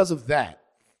 Because of that,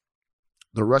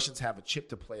 the Russians have a chip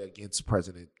to play against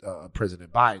President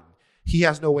Biden. He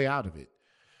has no way out of it.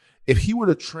 If he were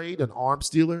to trade an arms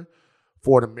dealer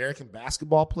for an American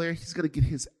basketball player, he's going to get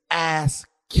his ass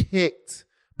kicked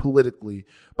politically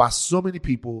by so many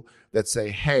people that say,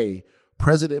 hey,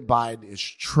 President Biden is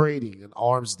trading an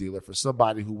arms dealer for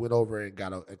somebody who went over and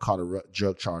caught a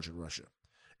drug charge in Russia.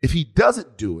 If he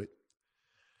doesn't do it,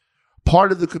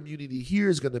 part of the community here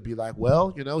is going to be like,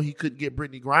 well, he couldn't get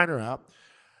Brittany Griner out.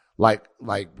 Like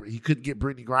he couldn't get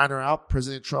Brittany Griner out.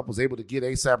 President Trump was able to get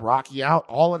A$AP Rocky out.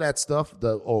 All of that stuff,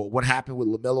 or what happened with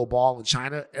LaMelo Ball in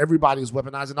China, everybody's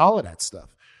weaponizing all of that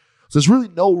stuff. So there's really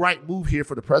no right move here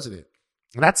for the president.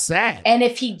 And that's sad. And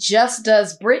if he just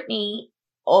does Brittany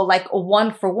or like a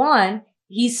 1-for-1,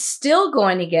 he's still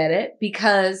going to get it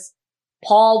because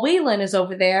Paul Whelan is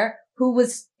over there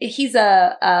he's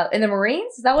in the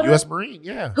Marines. Is that what U.S. Marine,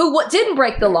 yeah. Who didn't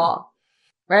break the law,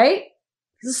 right?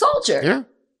 He's a soldier. Yeah.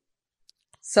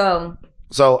 So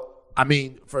I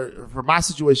mean, for my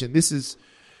situation, this is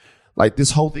like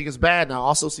this whole thing is bad. Now, I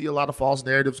also see a lot of false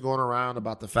narratives going around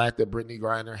about the fact that Brittany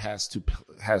Griner has to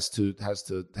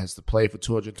play for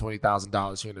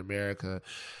 $220,000 here in America,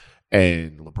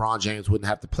 and LeBron James wouldn't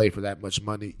have to play for that much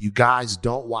money. You guys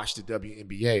don't watch the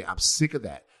WNBA. I'm sick of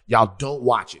that. Y'all don't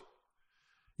watch it.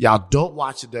 Y'all don't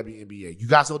watch the WNBA. You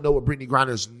guys don't know what Brittany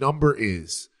Griner's number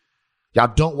is.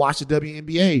 Y'all don't watch the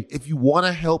WNBA. If you want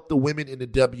to help the women in the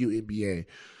WNBA,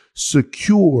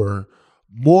 secure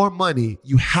more money,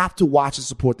 you have to watch and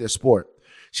support their sport.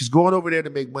 She's going over there to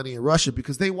make money in Russia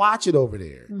because they watch it over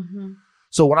there. Mm-hmm.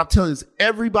 So what I'm telling you is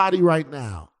everybody right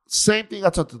now, same thing I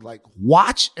talked to, like,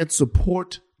 watch and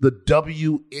support the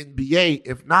WNBA.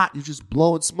 If not, you're just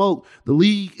blowing smoke. The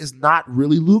league is not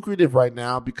really lucrative right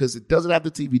now because it doesn't have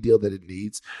the TV deal that it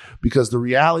needs, because the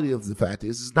reality of the fact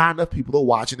is not enough people are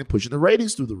watching and pushing the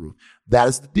ratings through the roof. That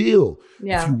is the deal.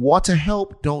 Yeah. If you want to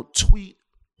help, don't tweet.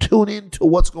 Tune in to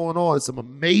what's going on. Some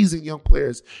amazing young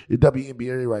players in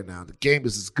WNBA right now. The game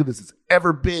is as good as it's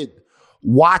ever been.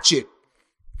 Watch it.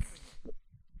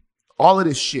 All of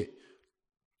this shit.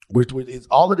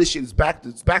 All of this shit is back.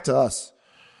 It's back to us.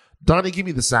 Donnie, give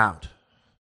me the sound.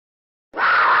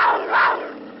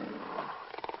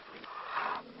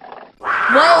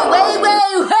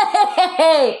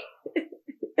 Wait.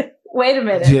 Wait a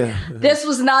minute. Yeah. This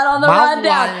was not on the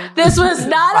rundown. This was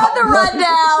not on the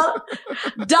rundown.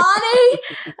 Donnie,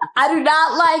 I do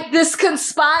not like this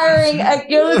conspiring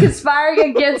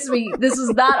against me. This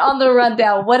was not on the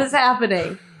rundown. What is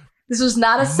happening? This was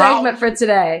not a segment for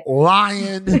today.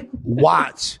 Lion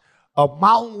watch. A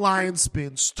mountain lion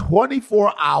spends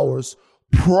 24 hours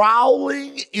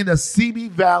prowling in a Simi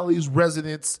Valley's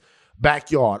residents'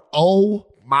 backyard. Oh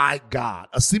my God.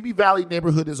 A Simi Valley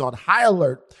neighborhood is on high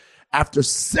alert after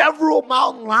several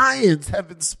mountain lions have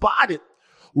been spotted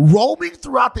roaming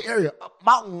throughout the area. A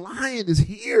mountain lion is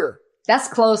here. That's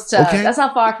close to us. That's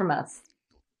not far from us.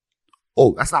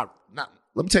 Oh, that's not.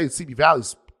 Let me tell you, Simi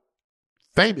Valley's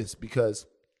famous because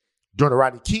during the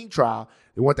Rodney King trial,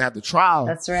 they wanted to have the trial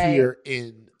here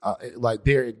in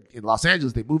Los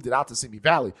Angeles. They moved it out to Simi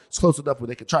Valley. It's close enough where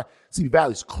they could try. Simi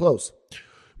Valley's close.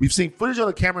 We've seen footage on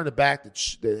the camera in the back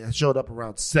that showed up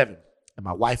around 7. And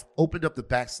my wife opened up the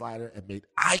back slider and made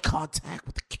eye contact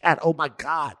with the cat. Oh, my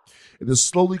God. And then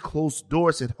slowly closed the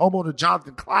door, said, homeowner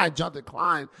Jonathan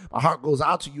Klein, my heart goes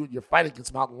out to you in your fight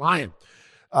against Mountain Lion.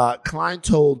 Klein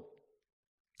told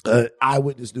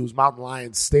Eyewitness News Mountain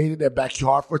Lions stayed in their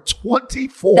backyard for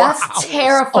 24 hours. That's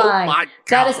terrifying. Oh, my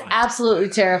God. That is absolutely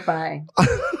terrifying.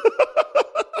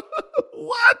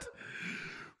 What?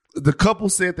 The couple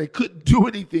said they couldn't do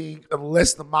anything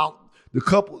unless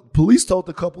police told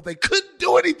the couple they couldn't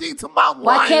do anything to Mountain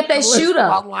Lion. Why can't they shoot him?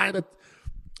 Mountain Lion,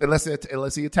 unless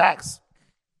he attacks.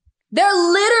 They're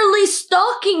literally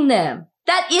stalking them.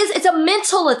 It's a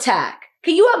mental attack.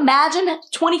 Can you imagine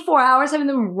 24 hours having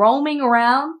them roaming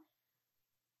around?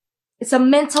 It's a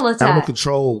mental attack.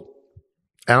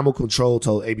 Animal Control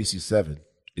told ABC7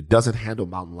 it doesn't handle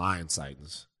mountain lion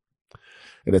sightings.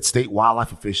 And that state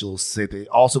wildlife officials said they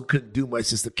also couldn't do much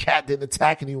since the cat didn't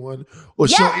attack anyone or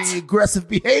show any aggressive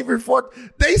behavior for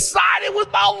it. They sided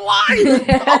with mountain lions.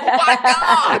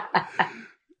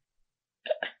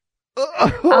 Oh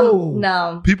my God.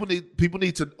 No. People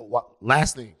need to,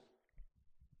 last thing.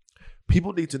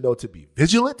 People need to know to be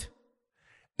vigilant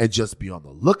and just be on the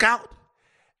lookout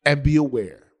and be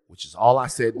aware, which is all I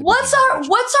said. What's our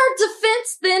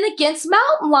defense then against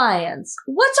mountain lions?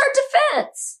 What's our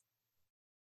defense?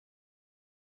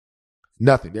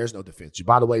 Nothing. There's no defense.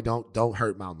 By the way, don't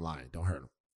hurt mountain lion. Don't hurt him.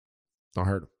 Don't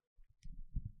hurt him.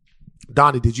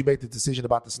 Donnie, did you make the decision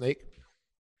about the snake?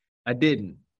 I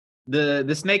didn't.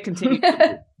 The snake continued.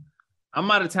 I'm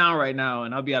out of town right now,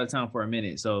 and I'll be out of town for a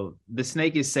minute. So the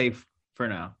snake is safe for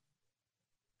now.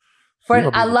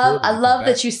 I love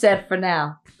that you said for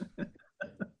now.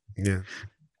 Yeah.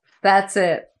 That's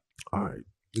it. All right.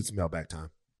 It's mailbag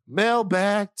time.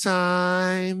 Mailbag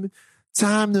time.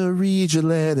 Time to read your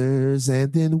letters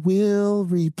and then we'll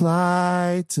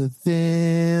reply to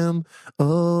them.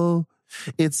 Oh,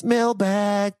 it's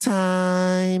mailbag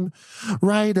time.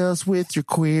 Write us with your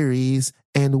queries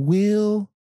and we'll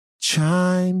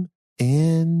chime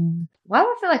in. Why do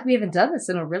I feel like we haven't done this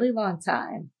in a really long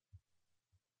time?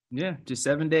 Yeah, just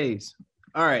 7 days.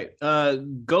 All right.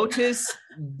 Gotis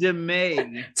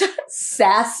DeMay.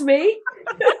 Sass me?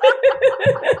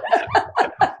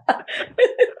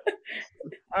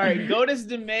 All right. Gotis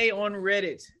DeMay on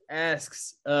Reddit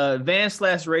asks,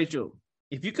 Van/Rachel,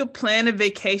 if you could plan a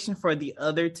vacation for the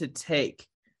other to take,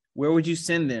 where would you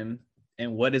send them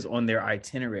and what is on their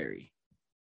itinerary?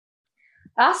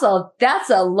 That's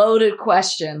a loaded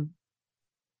question.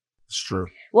 It's true.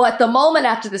 Well, at the moment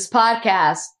after this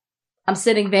podcast, I'm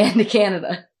sending Van to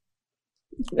Canada.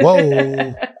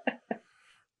 Whoa.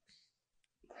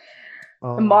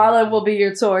 Marlon will be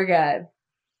your tour guide.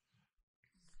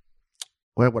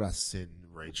 Where would I send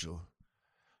Rachel?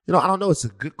 I don't know. It's a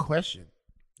good question.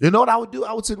 You know what I would do?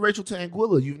 I would send Rachel to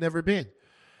Anguilla. You've never been.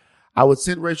 I would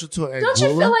send Rachel to Anguilla. Don't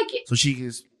you feel like so she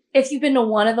is? If you've been to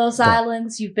one of those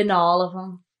islands, you've been to all of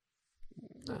them.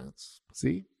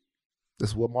 See,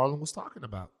 That's what Marlon was talking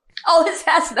about. Oh, this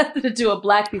has nothing to do with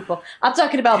black people. I'm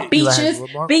talking about beaches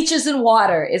and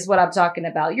water is what I'm talking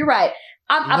about. You're right.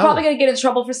 I'm probably going to get in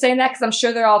trouble for saying that because I'm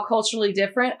sure they're all culturally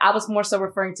different. I was more so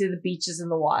referring to the beaches and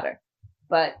the water.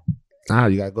 But you got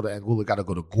to go to Anguilla. Got to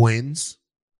go to Gwen's.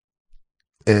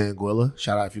 Anguilla.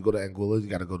 Shout out if you go to Anguilla. You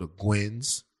got to go to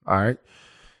Gwen's. All right.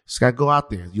 Just got to go out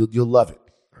there. You'll love it.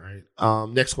 All right.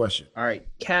 Next question. All right.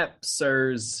 Cap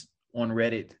Sirs on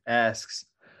Reddit asks,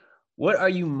 what are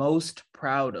you most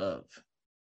proud of?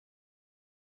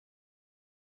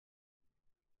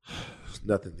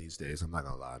 Nothing these days. I'm not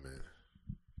going to lie, man.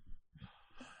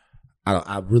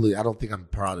 I don't think I'm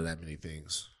proud of that many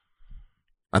things.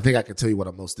 I think I can tell you what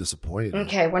I'm most disappointed in.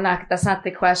 Okay, that's not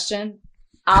the question.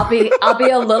 I'll be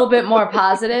a little bit more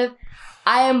positive.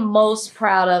 I am most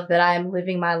proud of that I am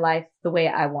living my life the way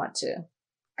I want to.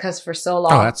 Because for so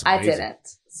long, I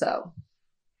didn't. So,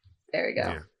 there you go.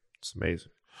 Yeah, it's amazing.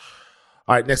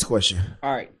 All right, next question.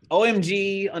 All right.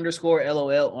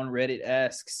 OMG_LOL on Reddit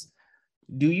asks,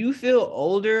 do you feel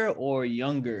older or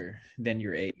younger than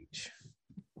your age?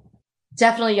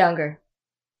 Definitely younger.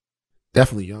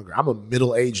 Definitely younger. I'm a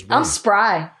middle-aged man. I'm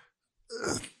spry.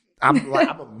 I'm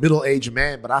a middle-aged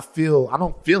man, but I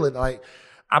don't feel it like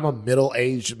I'm a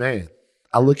middle-aged man.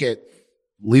 I look at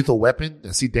Lethal Weapon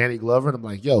and see Danny Glover, and I'm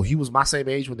like, yo, he was my same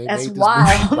age when they made this movie.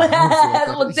 That's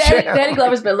wild. Well, Danny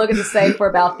Glover's been looking the same for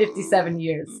about 57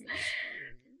 years.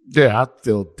 Yeah, I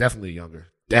feel definitely younger.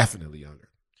 Definitely younger.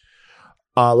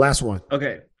 Last one.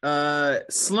 Okay.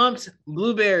 Slumped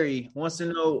Blueberry wants to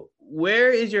know,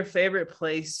 where is your favorite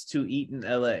place to eat in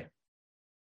LA?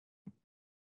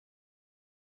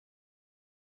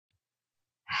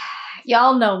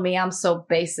 Y'all know me. I'm so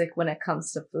basic when it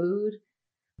comes to food.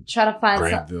 Try to find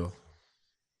something.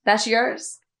 That's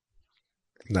yours?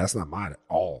 No, that's not mine at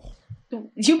all.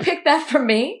 You picked that for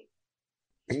me?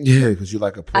 Yeah, because you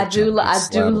like a pork chop. I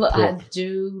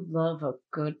do love a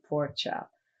good pork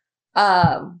chop.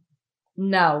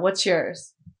 No, what's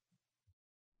yours?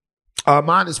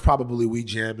 Mine is probably We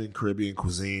Jammin' Caribbean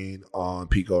Cuisine on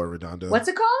Pico and Redondo. What's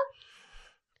it called?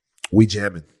 We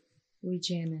Jammin'. We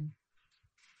Jammin'.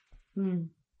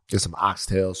 Get some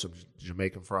oxtails, some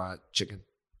Jamaican fried chicken,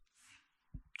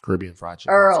 Caribbean fried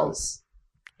chicken. Earl's.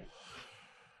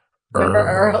 Remember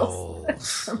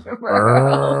Earl's? Remember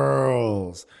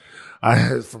Earl's. I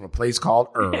had from a place called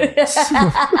Earl's.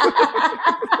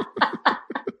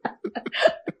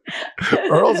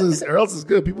 Earl's is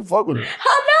good. People fuck with it.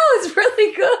 I know, it's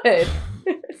really good.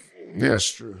 Yeah, it's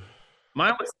true.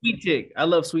 Mine was Sweet Chick. I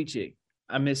love Sweet Chick.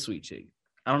 I miss Sweet Chick.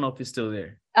 I don't know if it's still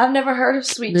there. I've never heard of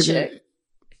Sweet Chick.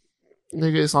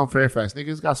 Nigga, it's on Fairfax.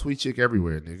 Niggas got Sweet Chick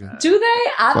everywhere, nigga. Do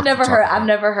they? I've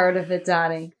never heard of it,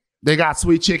 Donnie. They got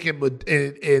Sweet Chick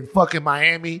in fucking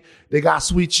Miami. They got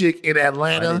Sweet Chick in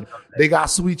Atlanta. They got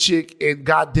Sweet Chick in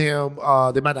goddamn.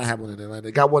 They might not have one in Atlanta.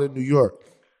 They got one in New York.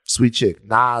 Sweet Chick,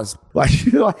 Nas, like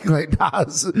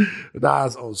Nas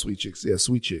owns Sweet Chicks. Yeah,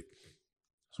 Sweet Chick.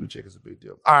 Sweet Chick is a big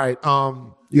deal. All right,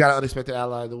 you got an unexpected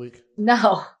ally of the week?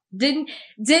 No, didn't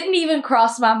even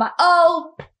cross my mind.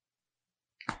 Oh,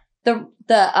 the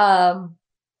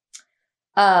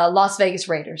Las Vegas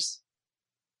Raiders.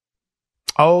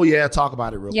 Oh yeah, talk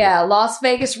about it real quick. Yeah, Las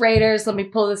Vegas Raiders. Let me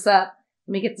pull this up.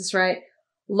 Let me get this right.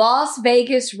 Las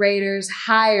Vegas Raiders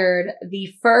hired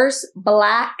the first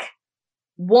Black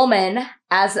woman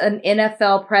as an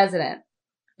NFL president.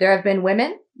 There have been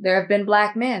women, there have been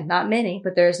Black men, not many,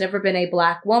 but there's never been a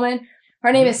Black woman.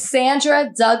 Her name is Sandra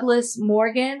Douglas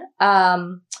Morgan.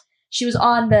 She was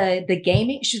on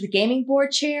she was the gaming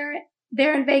board chair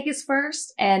there in Vegas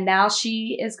first, and now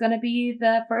she is going to be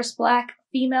the first Black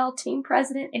female team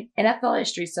president in NFL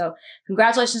history. So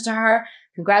congratulations to her.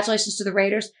 Congratulations to the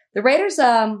Raiders. The Raiders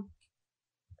have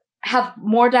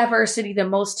more diversity than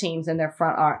most teams in their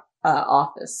front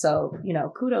office. So,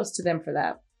 kudos to them for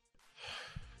that.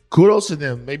 Kudos to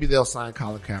them. Maybe they'll sign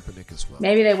Colin Kaepernick as well.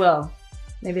 Maybe they will.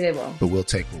 But we'll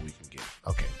take what we can get.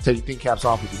 Okay. Take your think caps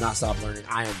off. We do not stop learning.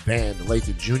 I am Van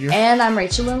Lathan Jr. And I'm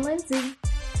Rachel and Lindsay.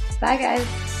 Bye, guys.